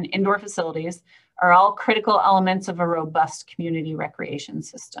recreation, indoor facilities are all critical elements of a robust community recreation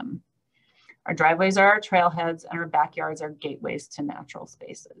system. Our driveways are our trailheads and our backyards are gateways to natural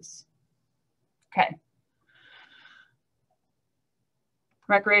spaces. Okay.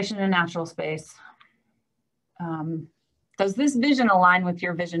 Recreation and natural space. Does this vision align with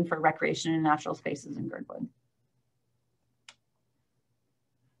your vision for recreation and natural spaces in Girdwood?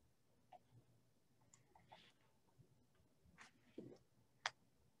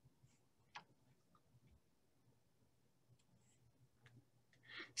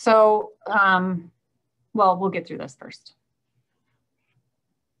 So, well, we'll get through this first.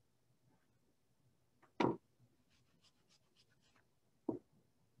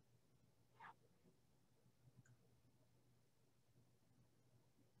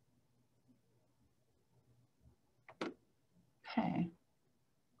 Okay.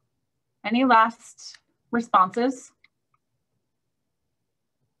 Any last responses?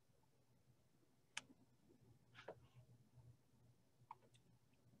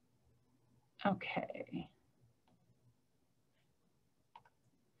 Okay.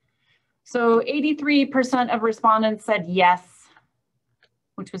 So 83% of respondents said yes,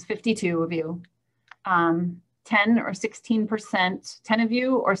 which was 52 of you. 10 or 16%, 10 of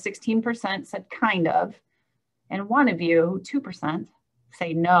you or 16% said kind of, and one of you, 2%,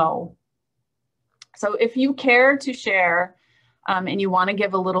 say no. So if you care to share and you want to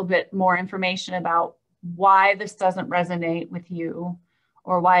give a little bit more information about why this doesn't resonate with you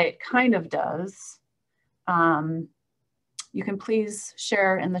or why it kind of does, you can please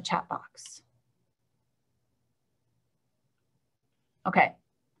share in the chat box. Okay.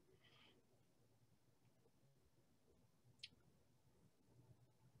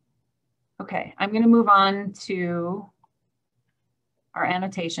 Okay, I'm going to move on to our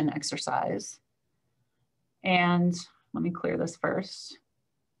annotation exercise. And let me clear this first.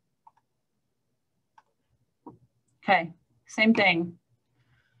 Okay, same thing.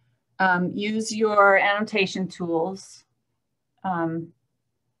 Use your annotation tools to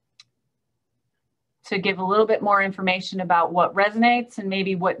give a little bit more information about what resonates and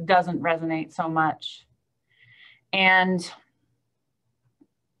maybe what doesn't resonate so much. And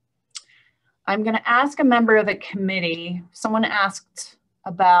I'm going to ask a member of the committee. Someone asked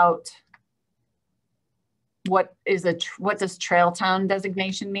about what does trail town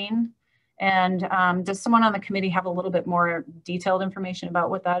designation mean? And does someone on the committee have a little bit more detailed information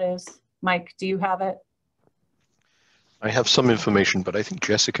about what that is? Mike, do you have it? I have some information, but I think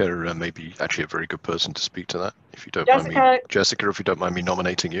Jessica may be actually a very good person to speak to that, if you don't mind me. Jessica, if you don't mind me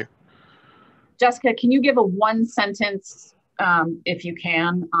nominating you. Jessica, can you give a one sentence, if you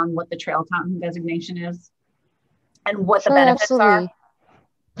can, on what the trail town designation is and what the benefits are?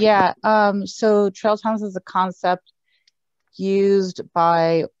 Yeah, so trail towns is a concept used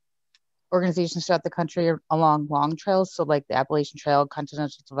by organizations throughout the country along long trails, so like the Appalachian Trail,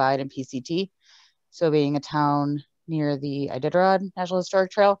 Continental Divide, and PCT. So being a town near the Iditarod National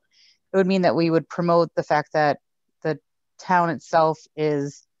Historic Trail, it would mean that we would promote the fact that the town itself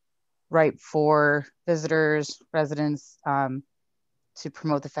is right for visitors, residents, to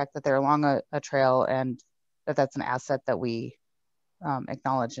promote the fact that they're along a trail and that's an asset that we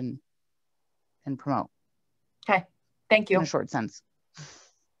acknowledge and promote. Okay, thank you. In a short sense.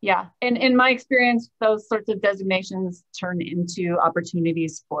 Yeah, and in my experience, those sorts of designations turn into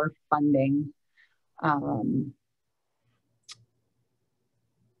opportunities for funding.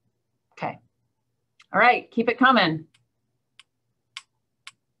 Okay, all right, keep it coming.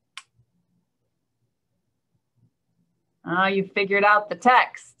 You figured out the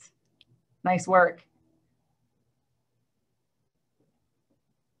text. Nice work.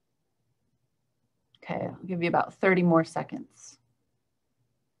 Okay, I'll give you about 30 more seconds.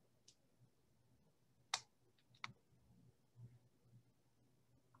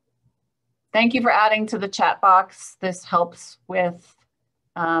 Thank you for adding to the chat box. This helps with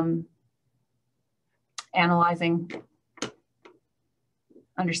analyzing,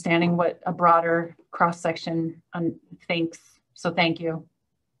 understanding what a broader cross-section thinks. So thank you.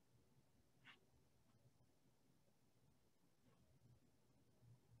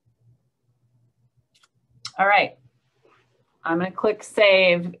 All right, I'm gonna click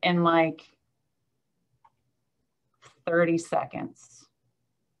save in like 30 seconds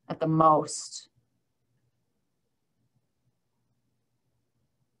at the most.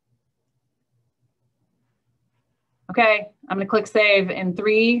 Okay, I'm gonna click save in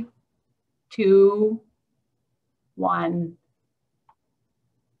 3, 2, 1.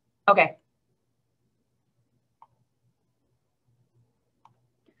 Okay.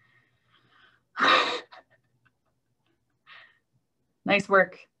 Nice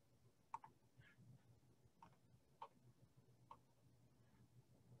work.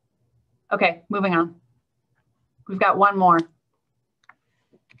 Okay, moving on. We've got one more.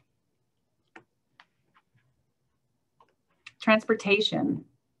 Transportation.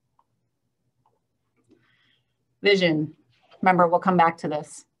 Vision. Remember, we'll come back to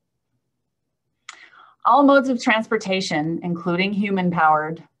this. All modes of transportation, including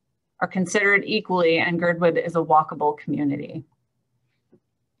human-powered, are considered equally, and Girdwood is a walkable community.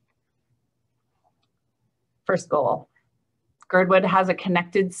 First goal. Girdwood has a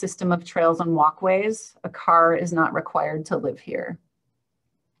connected system of trails and walkways. A car is not required to live here.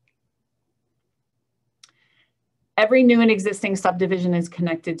 Every new and existing subdivision is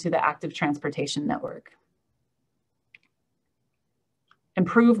connected to the active transportation network.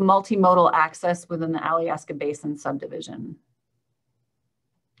 Improve multimodal access within the Alyeska Basin subdivision.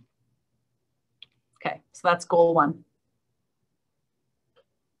 Okay, so that's goal 1.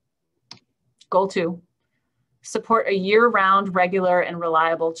 Goal 2. Support a year-round, regular, and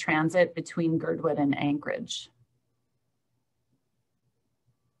reliable transit between Girdwood and Anchorage.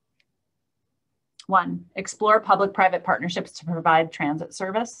 1, explore public-private partnerships to provide transit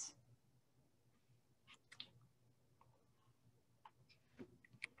service.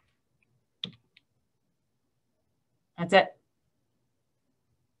 That's it.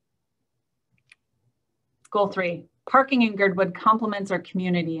 Goal 3, parking in Girdwood complements our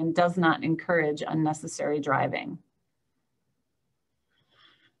community and does not encourage unnecessary driving.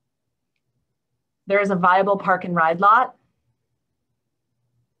 There is a viable park and ride lot.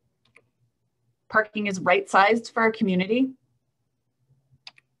 Parking is right-sized for our community.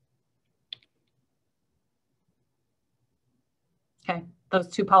 Okay, those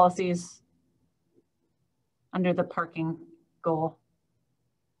 2 policies under the parking goal.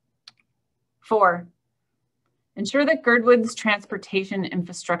 4, ensure that Girdwood's transportation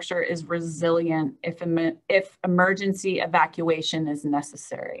infrastructure is resilient if emergency evacuation is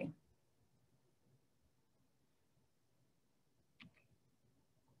necessary.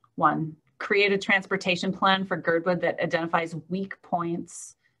 1, create a transportation plan for Girdwood that identifies weak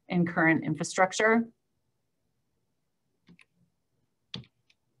points in current infrastructure.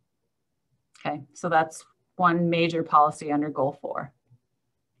 Okay, so that's 1 major policy under goal 4.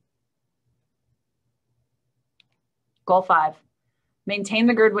 Goal 5, maintain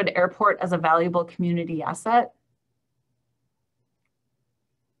the Girdwood Airport as a valuable community asset.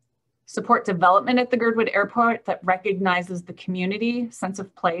 Support development at the Girdwood Airport that recognizes the community, sense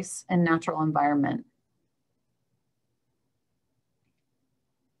of place, and natural environment.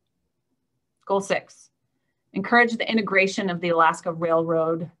 Goal 6, encourage the integration of the Alaska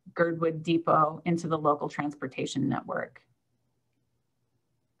Railroad Girdwood Depot into the local transportation network.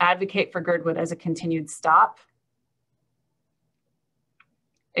 Advocate for Girdwood as a continued stop.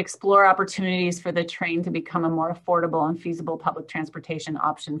 Explore opportunities for the train to become a more affordable and feasible public transportation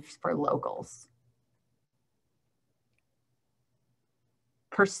option for locals.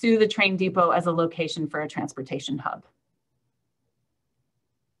 Pursue the train depot as a location for a transportation hub.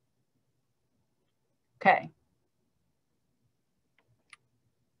 Okay.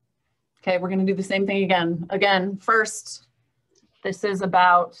 Okay, we're going to do the same thing again. Again, first, this is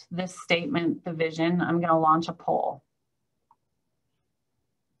about this statement, the vision. I'm going to launch a poll.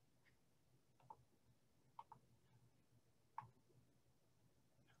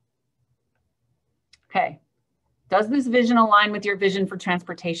 Okay, does this vision align with your vision for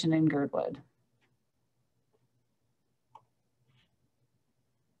transportation in Girdwood?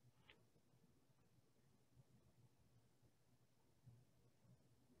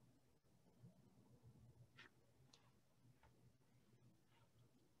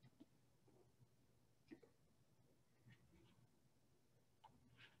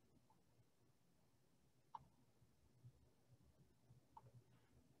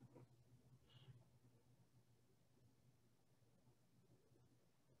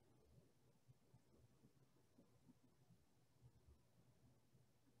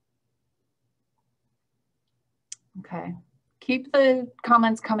 Okay, keep the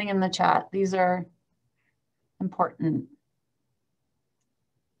comments coming in the chat. These are important.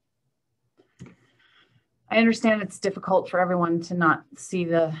 I understand it's difficult for everyone to not see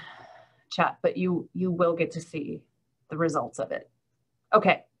the chat, but you will get to see the results of it.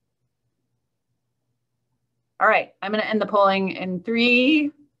 Okay. All right, I'm going to end the polling in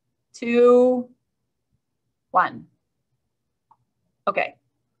 3, 2, 1. Okay.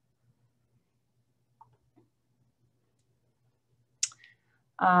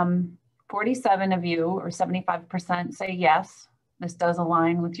 Um, 47 of you, or 75%, say yes, this does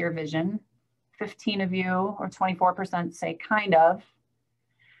align with your vision. 15 of you, or 24%, say kind of.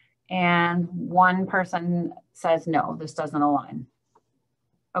 And 1 person says no, this doesn't align.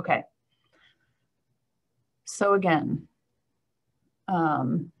 Okay. So again,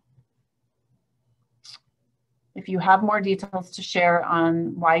 if you have more details to share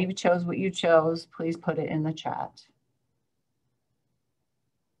on why you chose what you chose, please put it in the chat.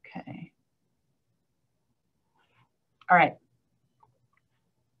 Okay. All right.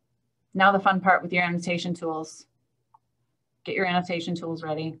 Now the fun part with your annotation tools. Get your annotation tools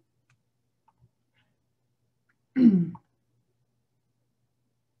ready.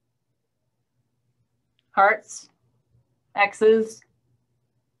 Hearts, X's.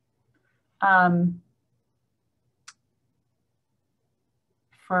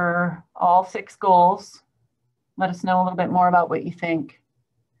 For all 6 goals, let us know a little bit more about what you think.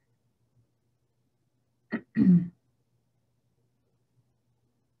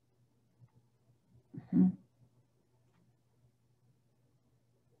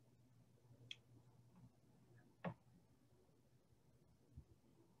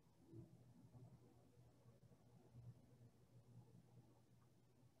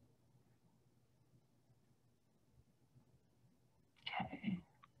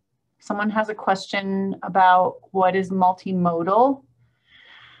 Someone has a question about what is multimodal.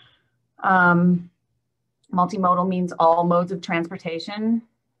 Multimodal means all modes of transportation: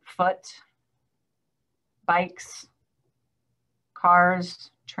 foot, bikes,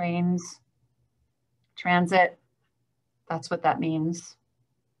 cars, trains, transit. That's what that means.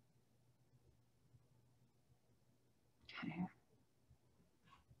 Okay.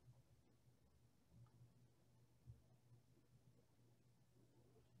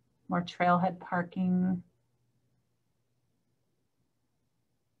 More trailhead parking.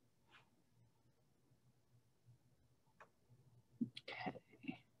 Okay.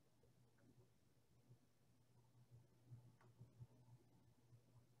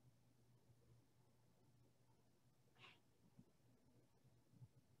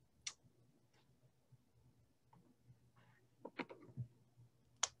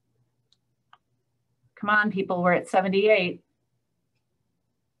 Come on, people, we're at 78.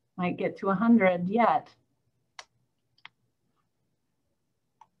 Might get to 100 yet.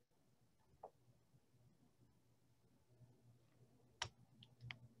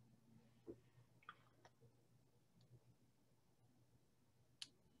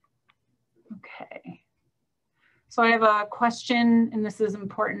 Okay. So I have a question, and this is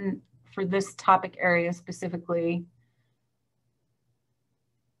important for this topic area specifically.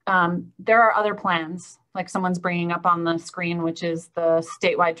 There are other plans, like someone's bringing up on the screen, which is the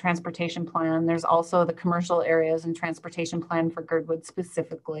statewide transportation plan. There's also the commercial areas and transportation plan for Girdwood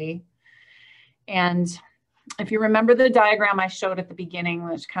specifically. And if you remember the diagram I showed at the beginning,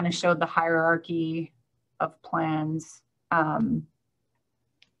 which kind of showed the hierarchy of plans, the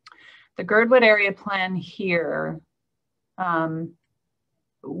Girdwood area plan here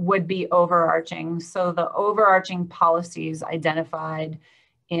would be overarching. So the overarching policies identified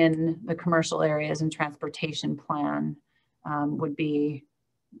in the commercial areas and transportation plan would be,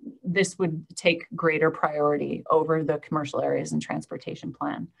 this would take greater priority over the commercial areas and transportation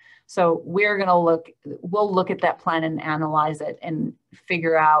plan. So we're gonna we'll look at that plan and analyze it and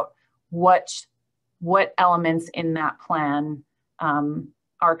figure out what elements in that plan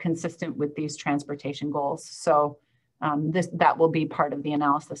are consistent with these transportation goals. So that will be part of the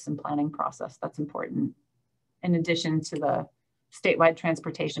analysis and planning process. That's important. In addition to the statewide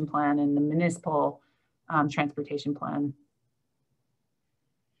transportation plan and the municipal transportation plan.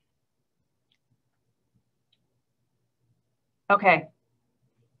 Okay.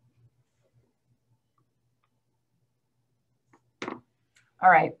 All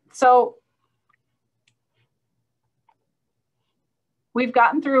right, so we've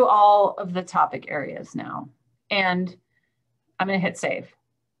gotten through all of the topic areas now, and I'm gonna hit save.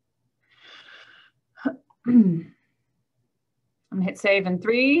 I'm gonna hit save in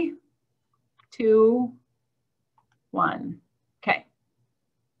 3, 2, 1. Okay.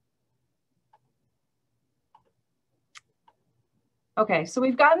 Okay, so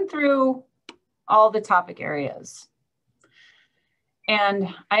we've gotten through all the topic areas. And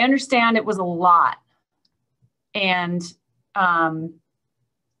I understand it was a lot. And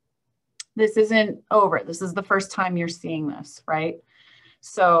this isn't over. This is the first time you're seeing this, right?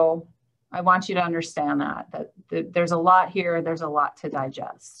 So I want you to understand that there's a lot here, there's a lot to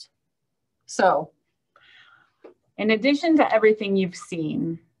digest. So in addition to everything you've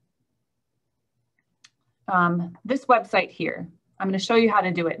seen, this website here, I'm going to show you how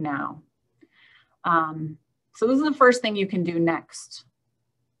to do it now. So this is the first thing you can do next.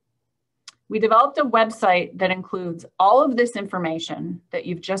 We developed a website that includes all of this information that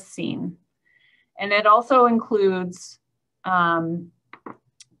you've just seen. And it also includes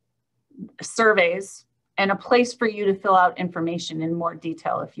surveys and a place for you to fill out information in more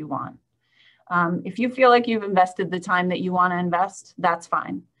detail if you want. If you feel like you've invested the time that you want to invest, that's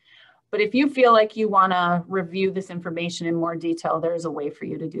fine. But if you feel like you want to review this information in more detail, there's a way for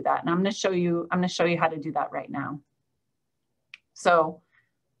you to do that. And I'm going to show you how to do that right now. So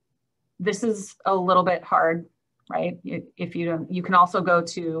this is a little bit hard, right? If you don't, you can also go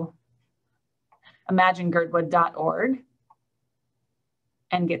to imaginegirdwood.org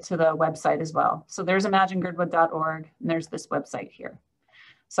and get to the website as well. So there's imaginegirdwood.org and there's this website here.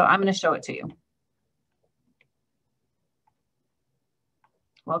 So I'm going to show it to you.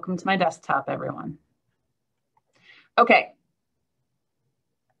 Welcome to my desktop, everyone. Okay.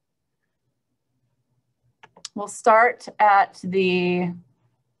 We'll start at this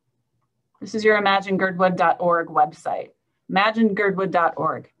is your imaginegirdwood.org website,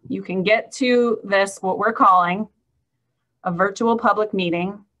 imaginegirdwood.org. You can get to this, what we're calling a virtual public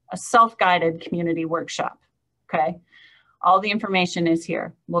meeting, a self-guided community workshop, okay? All the information is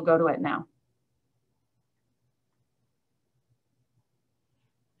here. We'll go to it now.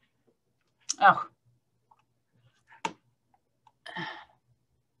 Oh.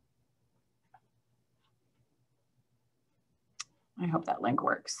 I hope that link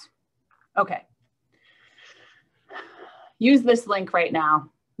works. Okay. Use this link right now.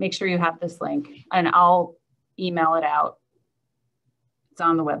 Make sure you have this link and I'll email it out. It's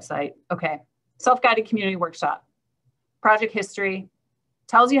on the website. Okay. Self-guided community workshop. Project history.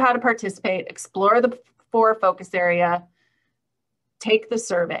 Tells you how to participate. Explore the 4 focus area. Take the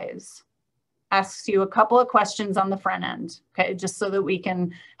surveys. Asks you a couple of questions on the front end. Okay. Just so that we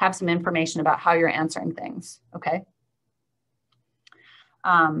can have some information about how you're answering things. Okay.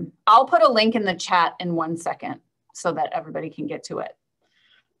 I'll put a link in the chat in 1 second so that everybody can get to it.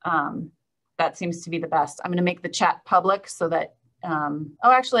 That seems to be the best. I'm going to make the chat public so that, oh,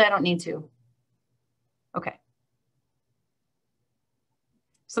 actually, I don't need to. Okay.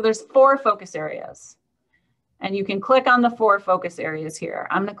 So there's 4 focus areas and you can click on the 4 focus areas here.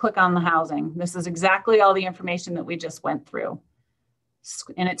 I'm going to click on the housing. This is exactly all the information that we just went through.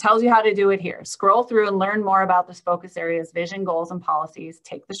 And it tells you how to do it here. Scroll through and learn more about this focus area's vision, goals, and policies.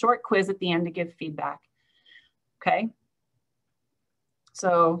 Take the short quiz at the end to give feedback. Okay.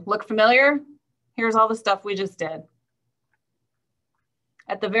 So look familiar? Here's all the stuff we just did.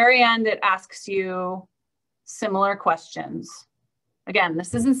 At the very end, it asks you similar questions. Again,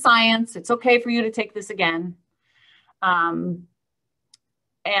 this isn't science. It's okay for you to take this again. And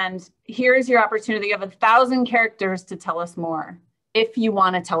here's your opportunity. You have 1,000 characters to tell us more, if you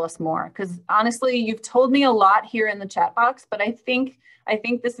want to tell us more. Because honestly, you've told me a lot here in the chat box, but I think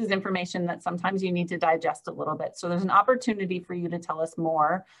this is information that sometimes you need to digest a little bit. So there's an opportunity for you to tell us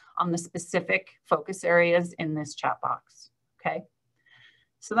more on the specific focus areas in this chat box, okay?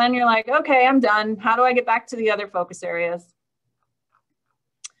 So then you're like, okay, I'm done. How do I get back to the other focus areas?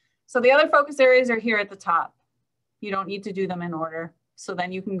 So the other focus areas are here at the top. You don't need to do them in order. So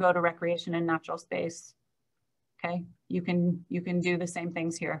then you can go to recreation and natural space, okay? You can do the same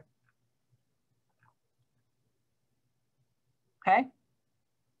things here, okay?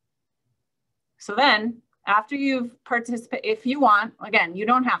 So then after you've participated, if you want, again, you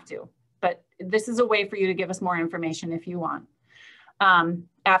don't have to, but this is a way for you to give us more information if you want.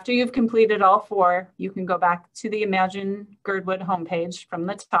 After you've completed all 4, you can go back to the Imagine Girdwood homepage from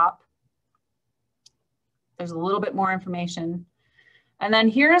the top. There's a little bit more information. And then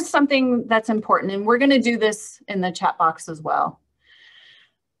here's something that's important, and we're going to do this in the chat box as well,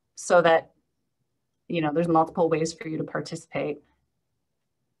 so that, you know, there's multiple ways for you to participate.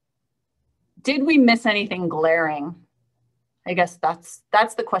 Did we miss anything glaring? I guess that's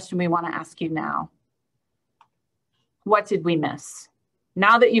the question we want to ask you now. What did we miss?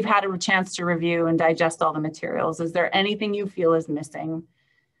 Now that you've had a chance to review and digest all the materials, is there anything you feel is missing?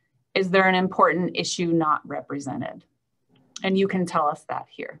 Is there an important issue not represented? And you can tell us that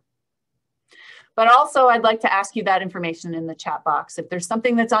here. But also, I'd like to ask you that information in the chat box. If there's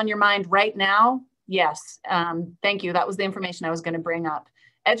something that's on your mind right now, yes, thank you. That was the information I was going to bring up.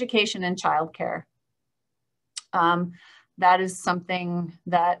 Education and childcare. That is something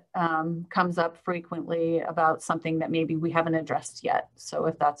that comes up frequently about something that maybe we haven't addressed yet. So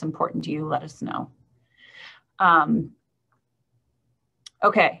if that's important to you, let us know.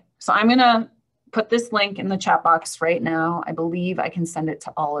 Okay, so I'm gonna put this link in the chat box right now. I believe I can send it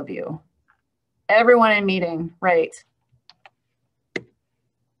to all of you. Everyone in meeting, right.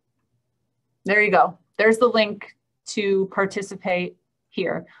 There you go. There's the link to participate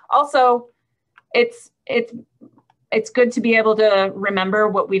here. Also, it's good to be able to remember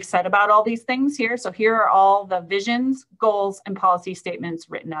what we've said about all these things here. So here are all the visions, goals, and policy statements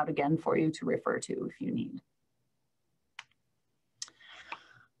written out again for you to refer to if you need.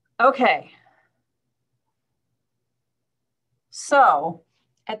 Okay. So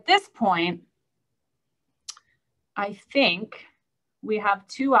at this point, I think we have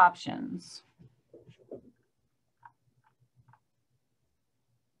 2 options.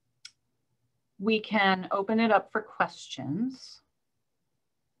 We can open it up for questions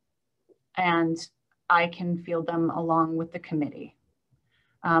and I can field them along with the committee.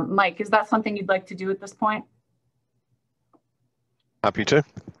 Mike, is that something you'd like to do at this point? Happy to.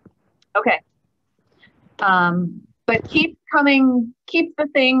 Okay. But keep the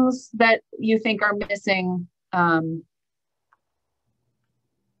things that you think are missing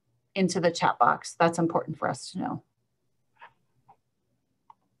into the chat box. That's important for us to know.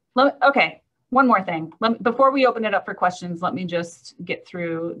 Okay. One more thing. Before we open it up for questions, let me just get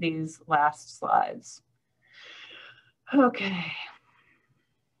through these last slides. Okay.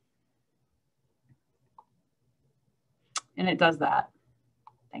 And it does that.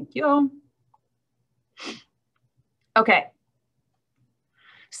 Thank you. Okay.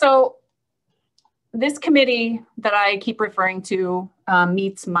 So this committee that I keep referring to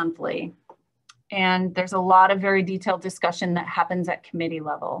meets monthly. And there's a lot of very detailed discussion that happens at committee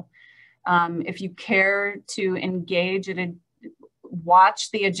level. If you care to engage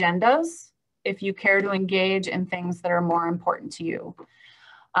watch the agendas, if you care to engage in things that are more important to you.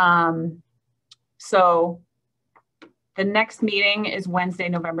 So the next meeting is Wednesday,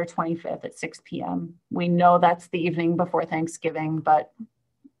 November 25th at 6 p.m. We know that's the evening before Thanksgiving, but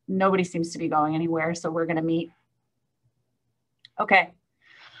nobody seems to be going anywhere, so we're gonna meet. Okay.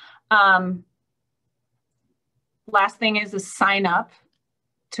 Last thing is a sign up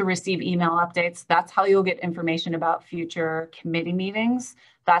to receive email updates. That's how you'll get information about future committee meetings.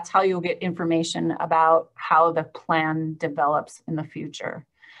 That's how you'll get information about how the plan develops in the future.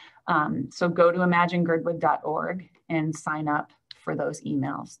 So go to imaginegirdwood.org and sign up for those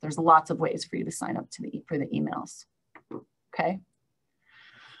emails. There's lots of ways for you to sign up for the emails. Okay.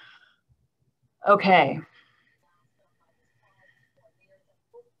 Okay.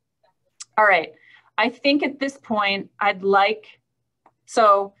 All right. I think at this point,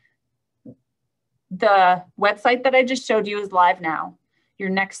 so the website that I just showed you is live now. Your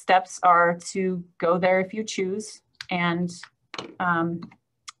next steps are to go there if you choose and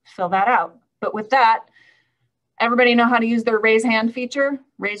fill that out. But with that, everybody know how to use their raise hand feature?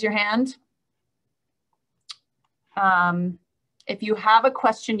 Raise your hand. If you have a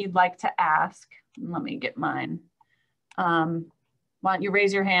question you'd like to ask, let me get mine. Why don't you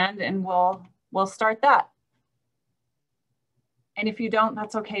raise your hand and we'll start that. And if you don't,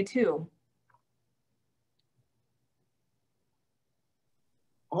 that's okay too.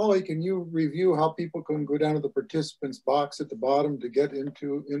 Holly, can you review how people can go down to the participants box at the bottom to get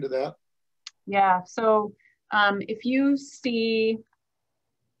into that? Yeah, so if you see,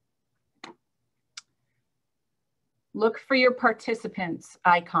 look for your participants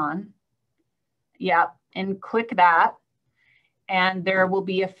icon. Yeah, and click that. And there will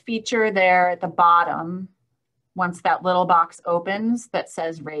be a feature there at the bottom once that little box opens that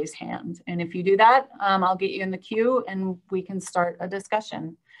says raise hand. And if you do that, I'll get you in the queue and we can start a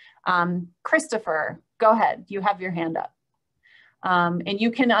discussion. Christopher, go ahead, you have your hand up. And you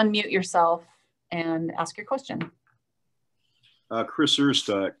can unmute yourself and ask your question. Chris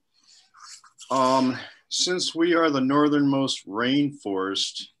Erstock. Since we are the northernmost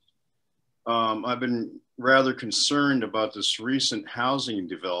rainforest, I've been rather concerned about this recent housing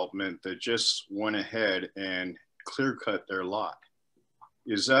development that just went ahead and clear cut their lot.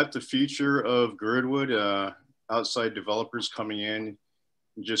 Is that the future of Girdwood? Outside developers coming in,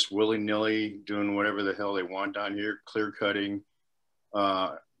 just willy-nilly doing whatever the hell they want down here, clear cutting,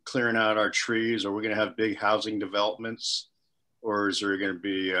 clearing out our trees? Are we going to have big housing developments, or is there going to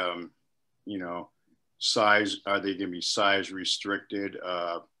be, you know, size? Are they going to be size restricted?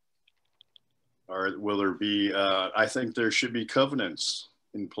 Or will there be, I think there should be covenants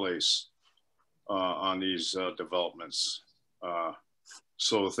in place on these developments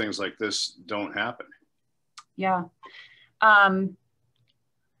so things like this don't happen. Yeah. I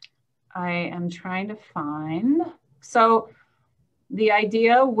am trying to find, so the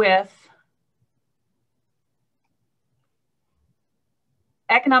idea with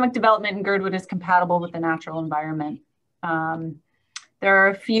economic development in Girdwood is compatible with the natural environment. There are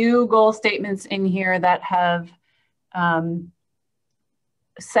a few goal statements in here that have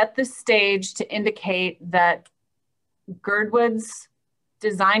set the stage to indicate that Girdwood's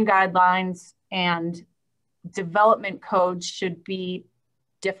design guidelines and development codes should be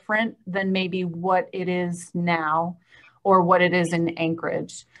different than maybe what it is now or what it is in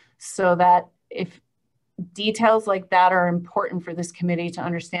Anchorage. So that if details like that are important for this committee to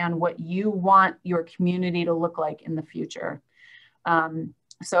understand what you want your community to look like in the future.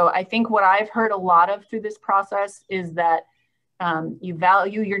 So I think what I've heard a lot of through this process is that you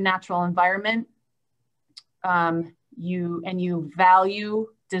value your natural environment, you value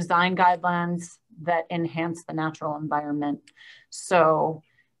design guidelines that enhance the natural environment. So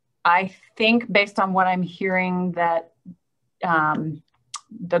I think based on what I'm hearing that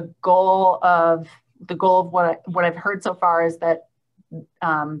the goal of what I've heard so far is that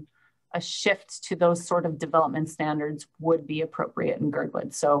a shift to those sort of development standards would be appropriate in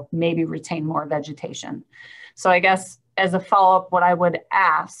Girdwood. So maybe retain more vegetation. So I guess as a follow-up, what I would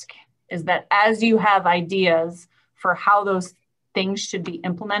ask is that as you have ideas for how those things should be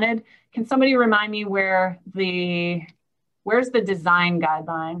implemented, can somebody remind me where's the design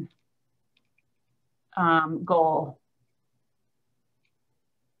guideline goal?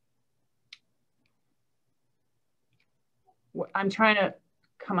 I'm trying to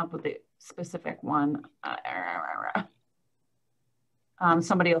come up with the specific one.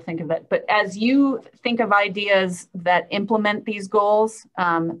 Somebody will think of it. But as you think of ideas that implement these goals,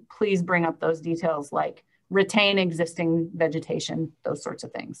 please bring up those details like retain existing vegetation, those sorts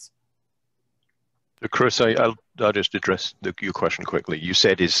of things. Chris, I'll just address your question quickly. You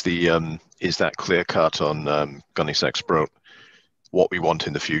said is that clear cut on Gunny Brook what we want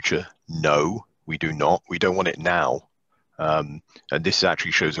in the future? No, we do not. We don't want it now. And this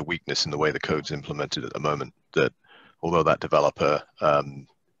actually shows a weakness in the way the code's implemented at the moment, that although that developer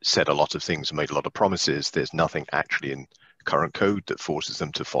said a lot of things and made a lot of promises, there's nothing actually in current code that forces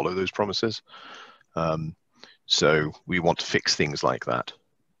them to follow those promises. So we want to fix things like that.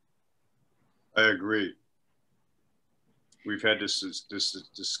 I agree. We've had this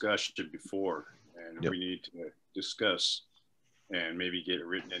discussion before, and we need to discuss and maybe get it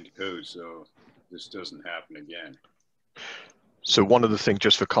written into code so this doesn't happen again. So one of the things,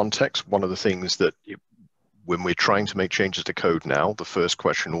 just for context, one of the things that when we're trying to make changes to code now, the first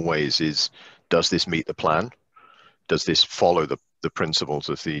question always is, does this meet the plan? Does this follow the principles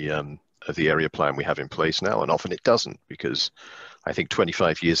of the area plan we have in place now? And often it doesn't, because I think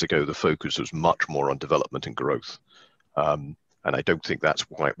 25 years ago, the focus was much more on development and growth. And I don't think that's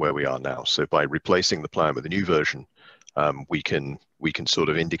quite where we are now. So by replacing the plan with a new version, we can sort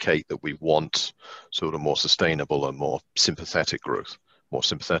of indicate that we want sort of more sustainable and more sympathetic growth, more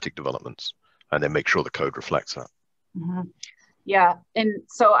sympathetic developments, and then make sure the code reflects that. Mm-hmm. Yeah, and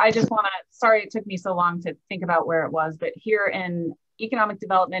so I just want to, sorry it took me so long to think about where it was, but here in Economic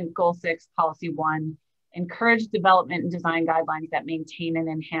Development, Goal 6, Policy 1, encourage development and design guidelines that maintain and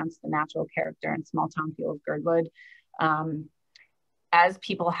enhance the natural character and small town feel of Girdwood. As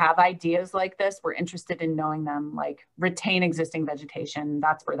people have ideas like this, we're interested in knowing them, like retain existing vegetation,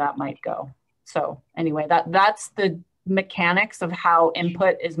 that's where that might go. So anyway, that's the mechanics of how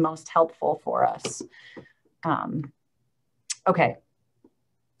input is most helpful for us. Okay,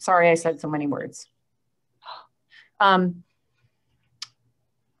 sorry I said so many words.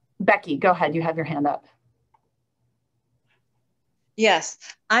 Becky, go ahead, you have your hand up. Yes,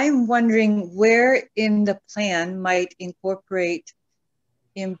 I'm wondering where in the plan might incorporate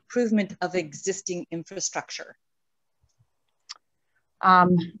improvement of existing infrastructure.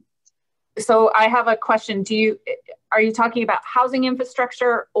 So I have a question. Are you talking about housing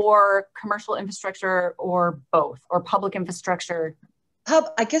infrastructure or commercial infrastructure or both, or public infrastructure?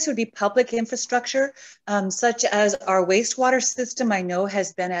 I guess it would be public infrastructure, such as our wastewater system, I know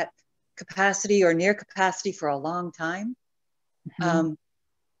has been at capacity or near capacity for a long time. Mm-hmm.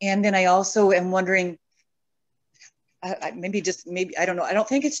 And then I also am wondering, maybe I don't know, I don't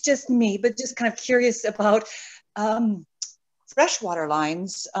think it's just me, but just kind of curious about freshwater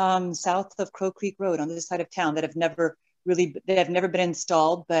lines south of Crow Creek Road on this side of town that have never been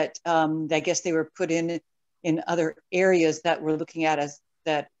installed, but I guess they were put in other areas that we're looking at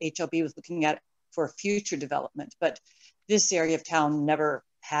that HLB was looking at for future development, but this area of town never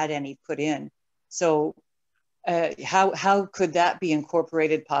had any put in. So how could that be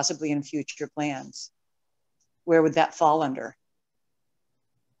incorporated possibly in future plans? Where would that fall under?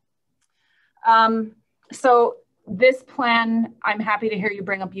 So this plan, I'm happy to hear you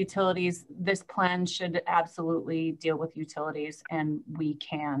bring up utilities. This plan should absolutely deal with utilities, and we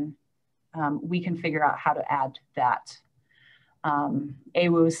can figure out how to add that.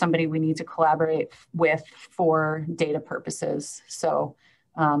 AWU is somebody we need to collaborate with for data purposes. So,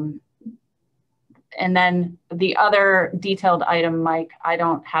 and then the other detailed item, Mike, I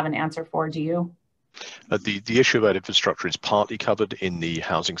don't have an answer for, do you? The issue about infrastructure is partly covered in the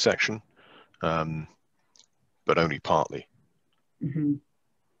housing section, but only partly. Mm-hmm.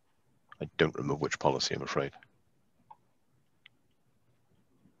 I don't remember which policy, I'm afraid.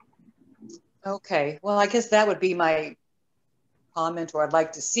 Okay, well, I guess that would be my comment, or I'd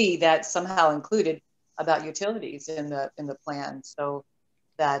like to see that somehow included about utilities in the plan, so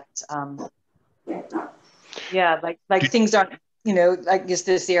that yeah, like things aren't, you know, I guess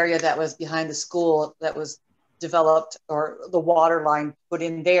this area that was behind the school that was developed, or the water line put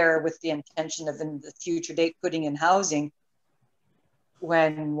in there with the intention of in the future date putting in housing,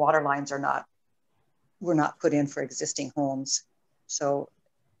 when water lines were not put in for existing homes. So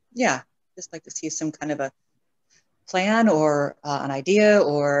yeah, just like to see some kind of a plan or an idea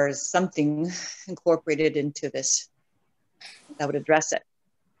or something incorporated into this that would address it.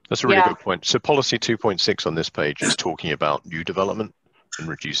 That's a really good point. So policy 2.6 on this page is talking about new development and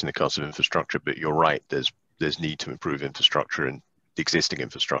reducing the cost of infrastructure, but you're right, there's need to improve infrastructure and the existing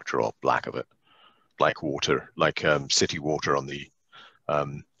infrastructure or lack of it, like water, like city water on the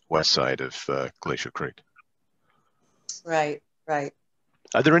west side of Glacier Creek. Right, right.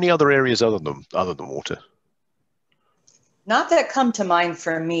 Are there any other areas other than water? Not that come to mind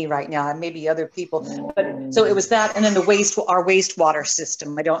for me right now, maybe other people, but so it was that, and then our wastewater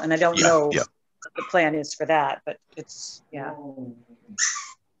system. I don't know what the plan is for that, but it's, yeah.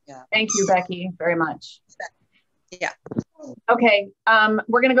 Thank you, Becky, very much. Yeah. Okay,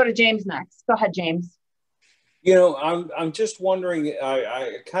 we're gonna go to James next. Go ahead, James. You know, I'm just wondering,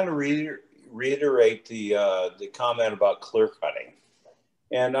 I kind of reiterate the comment about clear cutting.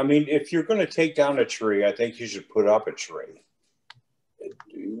 And I mean, if you're going to take down a tree, I think you should put up a tree.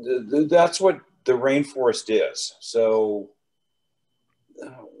 That's what the rainforest is. So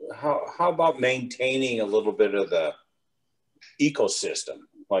how about maintaining a little bit of the ecosystem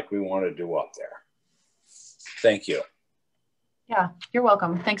like we want to do up there? Thank you. Yeah, you're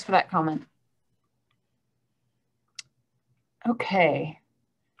welcome. Thanks for that comment. Okay.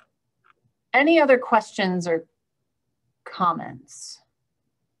 Any other questions or comments?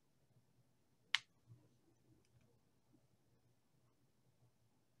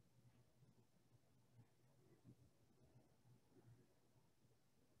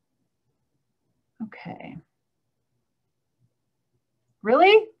 Okay.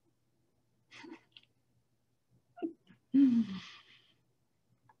 Really?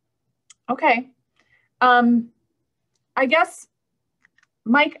 Okay. I guess,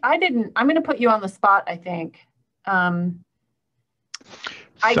 Mike, I'm going to put you on the spot, I think. Thank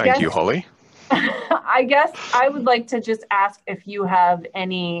you, Holly. I guess I would like to just ask if you have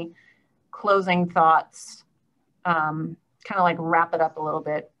any closing thoughts, kind of like wrap it up a little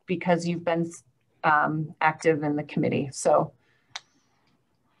bit, because you've been active in the committee. So.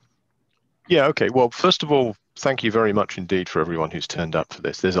 Yeah, okay. Well, first of all, thank you very much indeed for everyone who's turned up for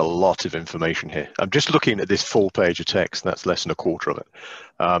this. There's a lot of information here. I'm just looking at this full page of text, and that's less than a quarter of it.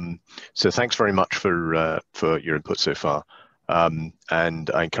 So thanks very much for your input so far. And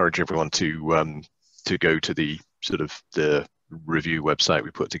I encourage everyone to go to the sort of the review website we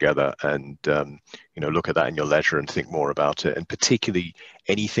put together and look at that in your leisure and think more about it, and particularly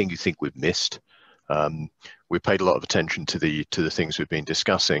anything you think we've missed. We paid a lot of attention to the things we've been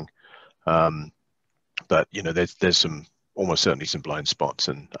discussing. But there's some almost certainly some blind spots,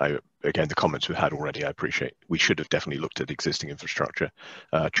 and again, the comments we've had already, I appreciate. We should have definitely looked at existing infrastructure.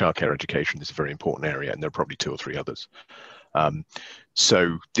 Childcare education is a very important area, and there are probably 2 or 3 others.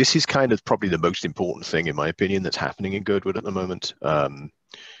 So this is kind of probably the most important thing, in my opinion, that's happening in Girdwood at the moment. Well,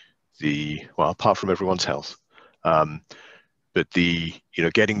 apart from everyone's health. But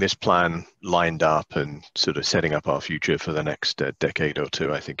getting this plan lined up and sort of setting up our future for the next decade or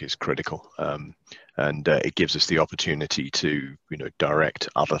 2, I think is critical. And it gives us the opportunity to, direct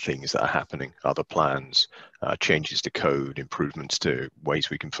other things that are happening, other plans, changes to code, improvements to ways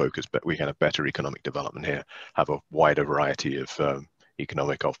we can focus, but we can have better economic development here, have a wider variety of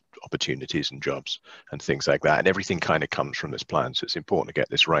economic opportunities and jobs and things like that. And everything kind of comes from this plan. So it's important to get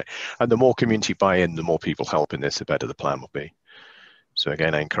this right. And the more community buy-in, the more people help in this, the better the plan will be. So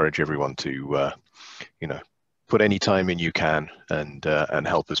again, I encourage everyone to, put any time in you can and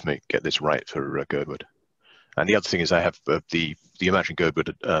help us get this right for Girdwood. And the other thing is I have the Imagine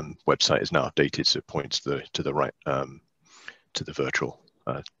Girdwood website is now updated, so it points to the right, to the virtual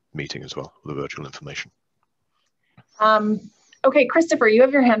meeting as well, the virtual information. Okay, Christopher, you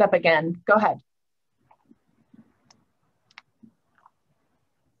have your hand up again. Go ahead.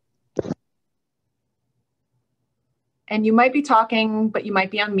 And you might be talking, but you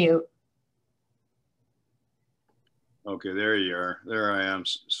might be on mute. Okay, there you are. There I am.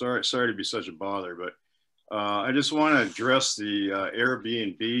 Sorry to be such a bother, but I just want to address the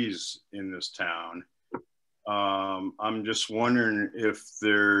Airbnbs in this town. I'm just wondering if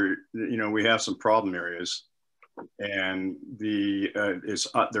we have some problem areas, and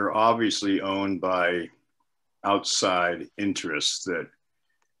they're obviously owned by outside interests that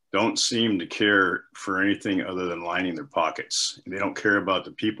don't seem to care for anything other than lining their pockets. They don't care about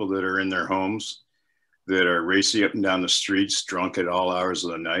the people that are in their homes, that are racing up and down the streets drunk at all hours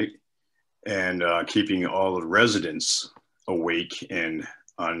of the night, and keeping all the residents awake and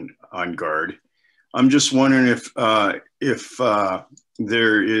on guard. I'm just wondering if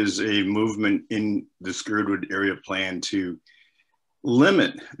there is a movement in this Girdwood area plan to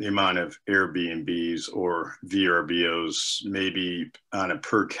limit the amount of Airbnbs or VRBOs, maybe on a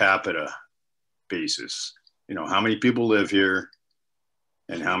per capita basis. How many people live here,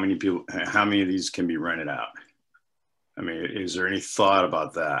 and how many of these can be rented out? I mean, is there any thought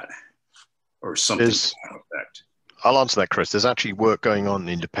about that, or something to that effect? I'll answer that, Chris. There's actually work going on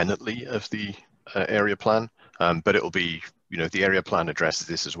independently of the area plan, but it'll be, the area plan addresses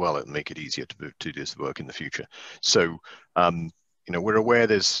this as well. It'll make it easier to do this work in the future. So, we're aware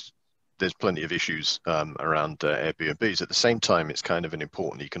there's there's plenty of issues around Airbnbs. At the same time, it's kind of an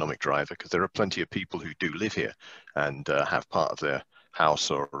important economic driver because there are plenty of people who do live here and have part of their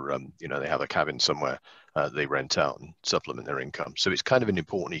house or you know, they have a cabin somewhere they rent out and supplement their income. So it's kind of an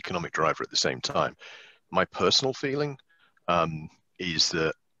important economic driver at the same time. My personal feeling is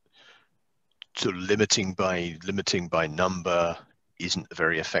that sort of limiting by number isn't a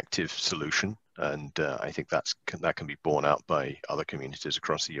very effective solution, and I think that can be borne out by other communities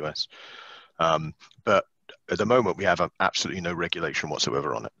across the US. But at the moment, we have absolutely no regulation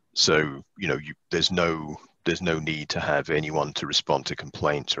whatsoever on it. So you know, there's no need to have anyone to respond to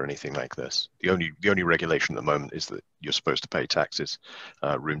complaints or anything like this. The only regulation at the moment is that you're supposed to pay taxes,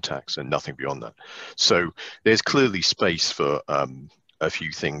 room tax, and nothing beyond that. So there's clearly space for a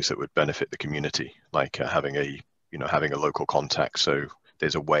few things that would benefit the community, like having a local contact. So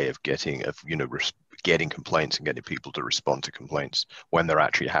there's a way of getting complaints and getting people to respond to complaints when they're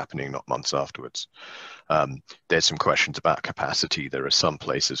actually happening, not months afterwards. There's some questions about capacity. There are some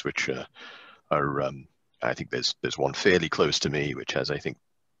places which are I think there's one fairly close to me, which has, I think,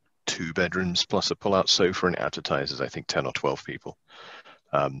 2 bedrooms plus a pull-out sofa, and it advertises, I think, 10 or 12 people.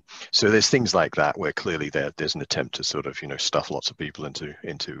 So there's things like that where clearly there's an attempt to sort of, you know, stuff lots of people into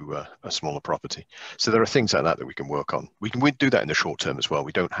a smaller property. So there are things like that we can work on. We do that in the short term as well.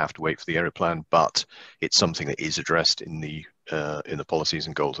 We don't have to wait for the area plan, but it's something that is addressed in the policies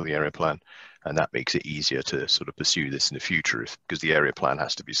and goals of the area plan, and that makes it easier to sort of pursue this in the future because the area plan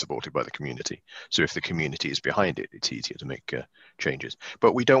has to be supported by the community. So if the community is behind it, it's easier to make changes.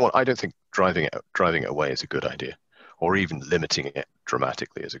 But I don't think driving it away is a good idea, or even limiting it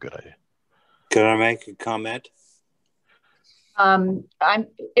dramatically is a good idea. Can I make a comment?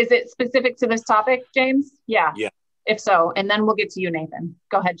 Is it specific to this topic, James? Yeah. Yeah. If so, and then we'll get to you, Nathan.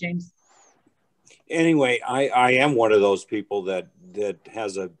 Go ahead, James. Anyway, I am one of those people that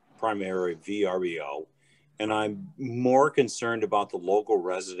has a primary VRBO, and I'm more concerned about the local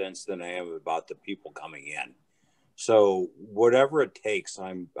residents than I am about the people coming in. So whatever it takes,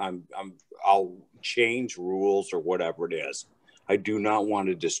 I'll change rules or whatever it is. I do not want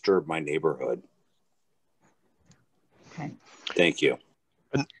to disturb my neighborhood. Okay. Thank you.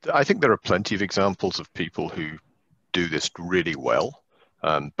 And I think there are plenty of examples of people who do this really well.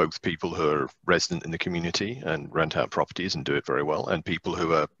 Both people who are resident in the community and rent out properties and do it very well, and people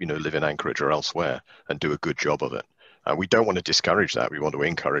who are, you know, live in Anchorage or elsewhere and do a good job of it. We don't want to discourage that. We want to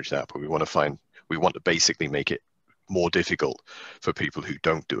encourage that, but we want to basically make it more difficult for people who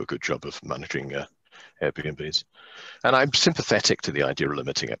don't do a good job of managing Airbnbs. And I'm sympathetic to the idea of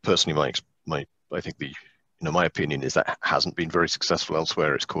limiting it. Personally, I think my opinion is that hasn't been very successful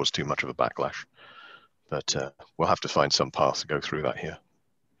elsewhere. It's caused too much of a backlash. But we'll have to find some path to go through that here.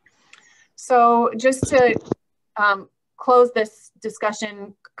 So just to close this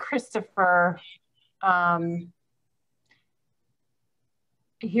discussion, Christopher,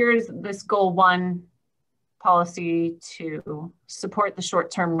 here's this goal 1 policy to support the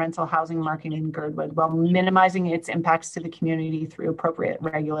short-term rental housing market in Girdwood while minimizing its impacts to the community through appropriate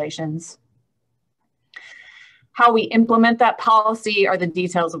regulations. How we implement that policy are the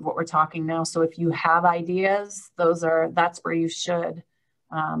details of what we're talking now. So if you have ideas, that's where you should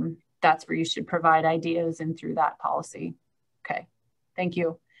provide ideas and through that policy. Okay, thank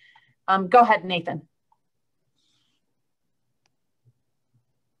you. Go ahead, Nathan.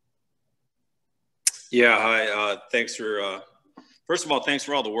 Yeah, hi. Thanks for, first of all, thanks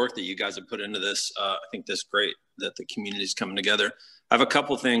for all the work that you guys have put into this. I think this is great that the community is coming together. I have a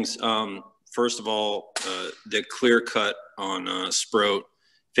couple things. First of all, the clear cut on Sprout.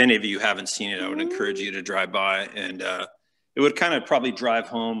 If any of you haven't seen it, I would encourage you to drive by, and it would kind of probably drive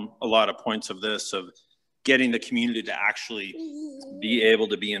home a lot of points of this, of getting the community to actually be able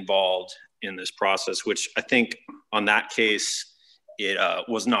to be involved in this process, which I think on that case, it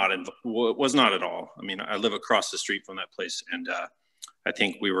was not at all. I mean, I live across the street from that place, and I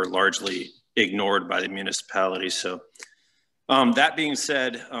think we were largely ignored by the municipality. So that being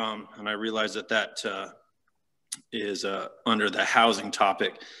said, and I realize that is under the housing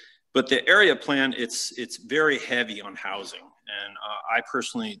topic, but the area plan, it's very heavy on housing. And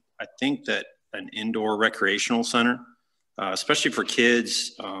I think that an indoor recreational center, especially for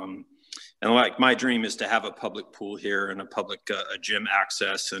kids, and like my dream is to have a public pool here and a public a gym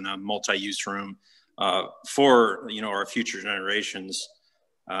access and a multi-use room for, you know, our future generations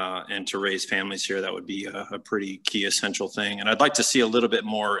and to raise families here. That would be a pretty key essential thing. And I'd like to see a little bit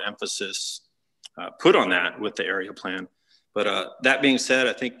more emphasis put on that with the area plan. But that being said,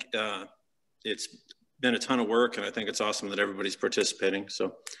 I think it's been a ton of work, and I think it's awesome that everybody's participating.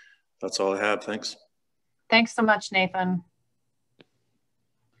 So that's all I have. Thanks. Thanks so much, Nathan.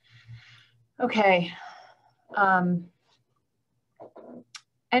 Okay.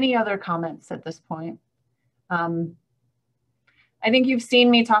 Any other comments at this point? I think you've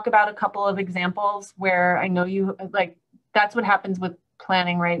seen me talk about a couple of examples where I know you, like, that's what happens with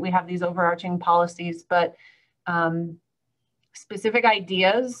planning, right? We have these overarching policies, but specific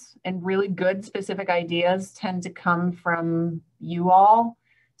ideas and really good specific ideas tend to come from you all.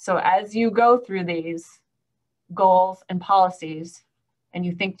 So as you go through these goals and policies and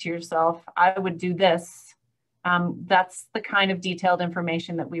you think to yourself, I would do this, that's the kind of detailed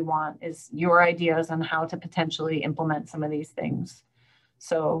information that we want, is your ideas on how to potentially implement some of these things.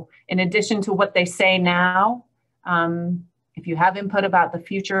 So in addition to what they say now, if you have input about the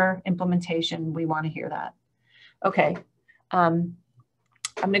future implementation, we want to hear that. Okay, I'm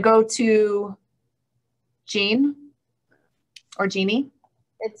going to go to Jean or Jeannie.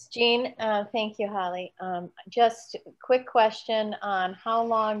 It's Jean. Thank you, Holly. Just a quick question on how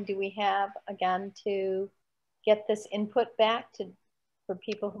long do we have again to get this input back for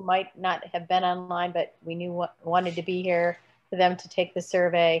people who might not have been online, but we knew wanted to be here, for them to take the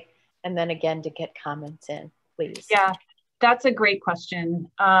survey, and then again to get comments in, please? Yeah, that's a great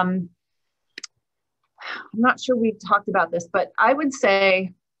question. I'm not sure we've talked about this, but I would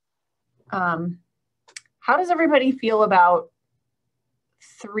say, how does everybody feel about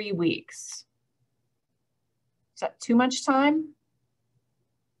 3 weeks? Is that too much time?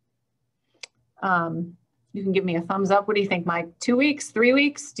 You can give me a thumbs up. What do you think, Mike? 2 weeks, 3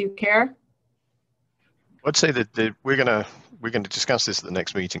 weeks? Do you care? I'd say that we're gonna discuss this at the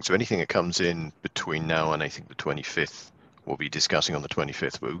next meeting. So anything that comes in between now and I think the 25th, we'll be discussing on the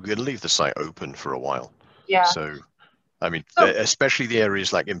 25th. But we're gonna leave the site open for a while. Yeah. So, I mean, especially the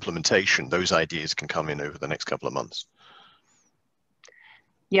areas like implementation, those ideas can come in over the next couple of months.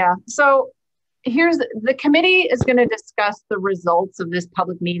 Yeah. So here's the committee is going to discuss the results of this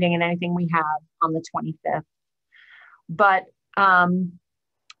public meeting and anything we have on the 25th. But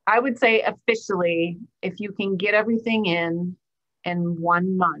I would say officially, if you can get everything in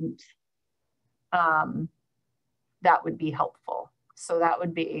 1 month, that would be helpful. So that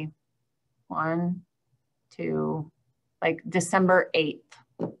would be 1, 2, like December 8th.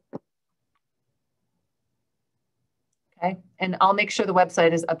 Okay, and I'll make sure the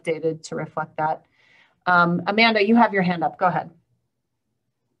website is updated to reflect that. Amanda, you have your hand up. Go ahead.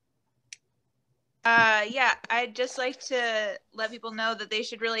 Yeah, I'd just like to let people know that they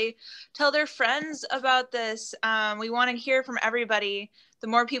should really tell their friends about this. We want to hear from everybody. The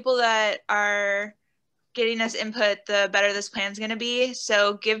more people that are getting us input, the better this plan's going to be.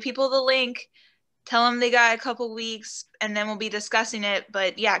 So give people the link, tell them they got a couple weeks, and then we'll be discussing it.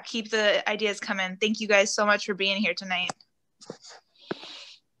 But yeah, keep the ideas coming. Thank you guys so much for being here tonight.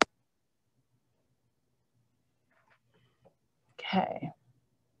 Okay.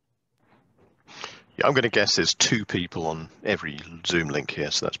 Yeah, I'm going to guess there's 2 people on every Zoom link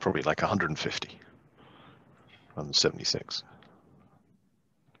here, so that's probably like 150 on 76.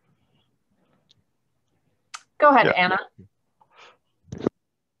 Go ahead, Anna.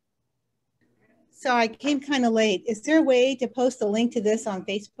 So I came kind of late. Is there a way to post a link to this on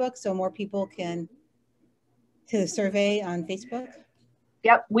Facebook so more people can, to the survey on Facebook?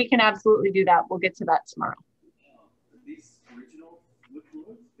 Yep, we can absolutely do that. We'll get to that tomorrow.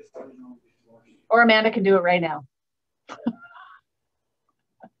 Or Amanda can do it right now.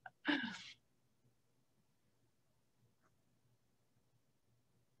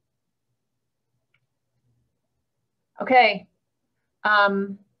 Okay.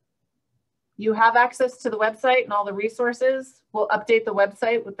 You have access to the website and all the resources. We'll update the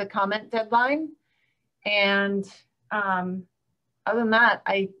website with the comment deadline. And other than that,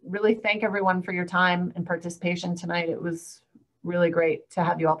 I really thank everyone for your time and participation tonight. It was really great to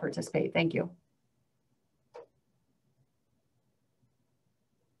have you all participate. Thank you.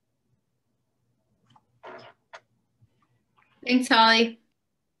 Thanks, Holly.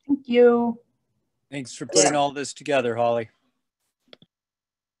 Thank you. Thanks for putting all this together, Holly.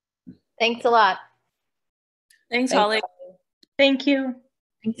 Thanks a lot. Thanks, Holly. Thank you.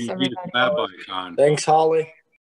 Thanks, You everybody. need a lab icon. Thanks, Holly.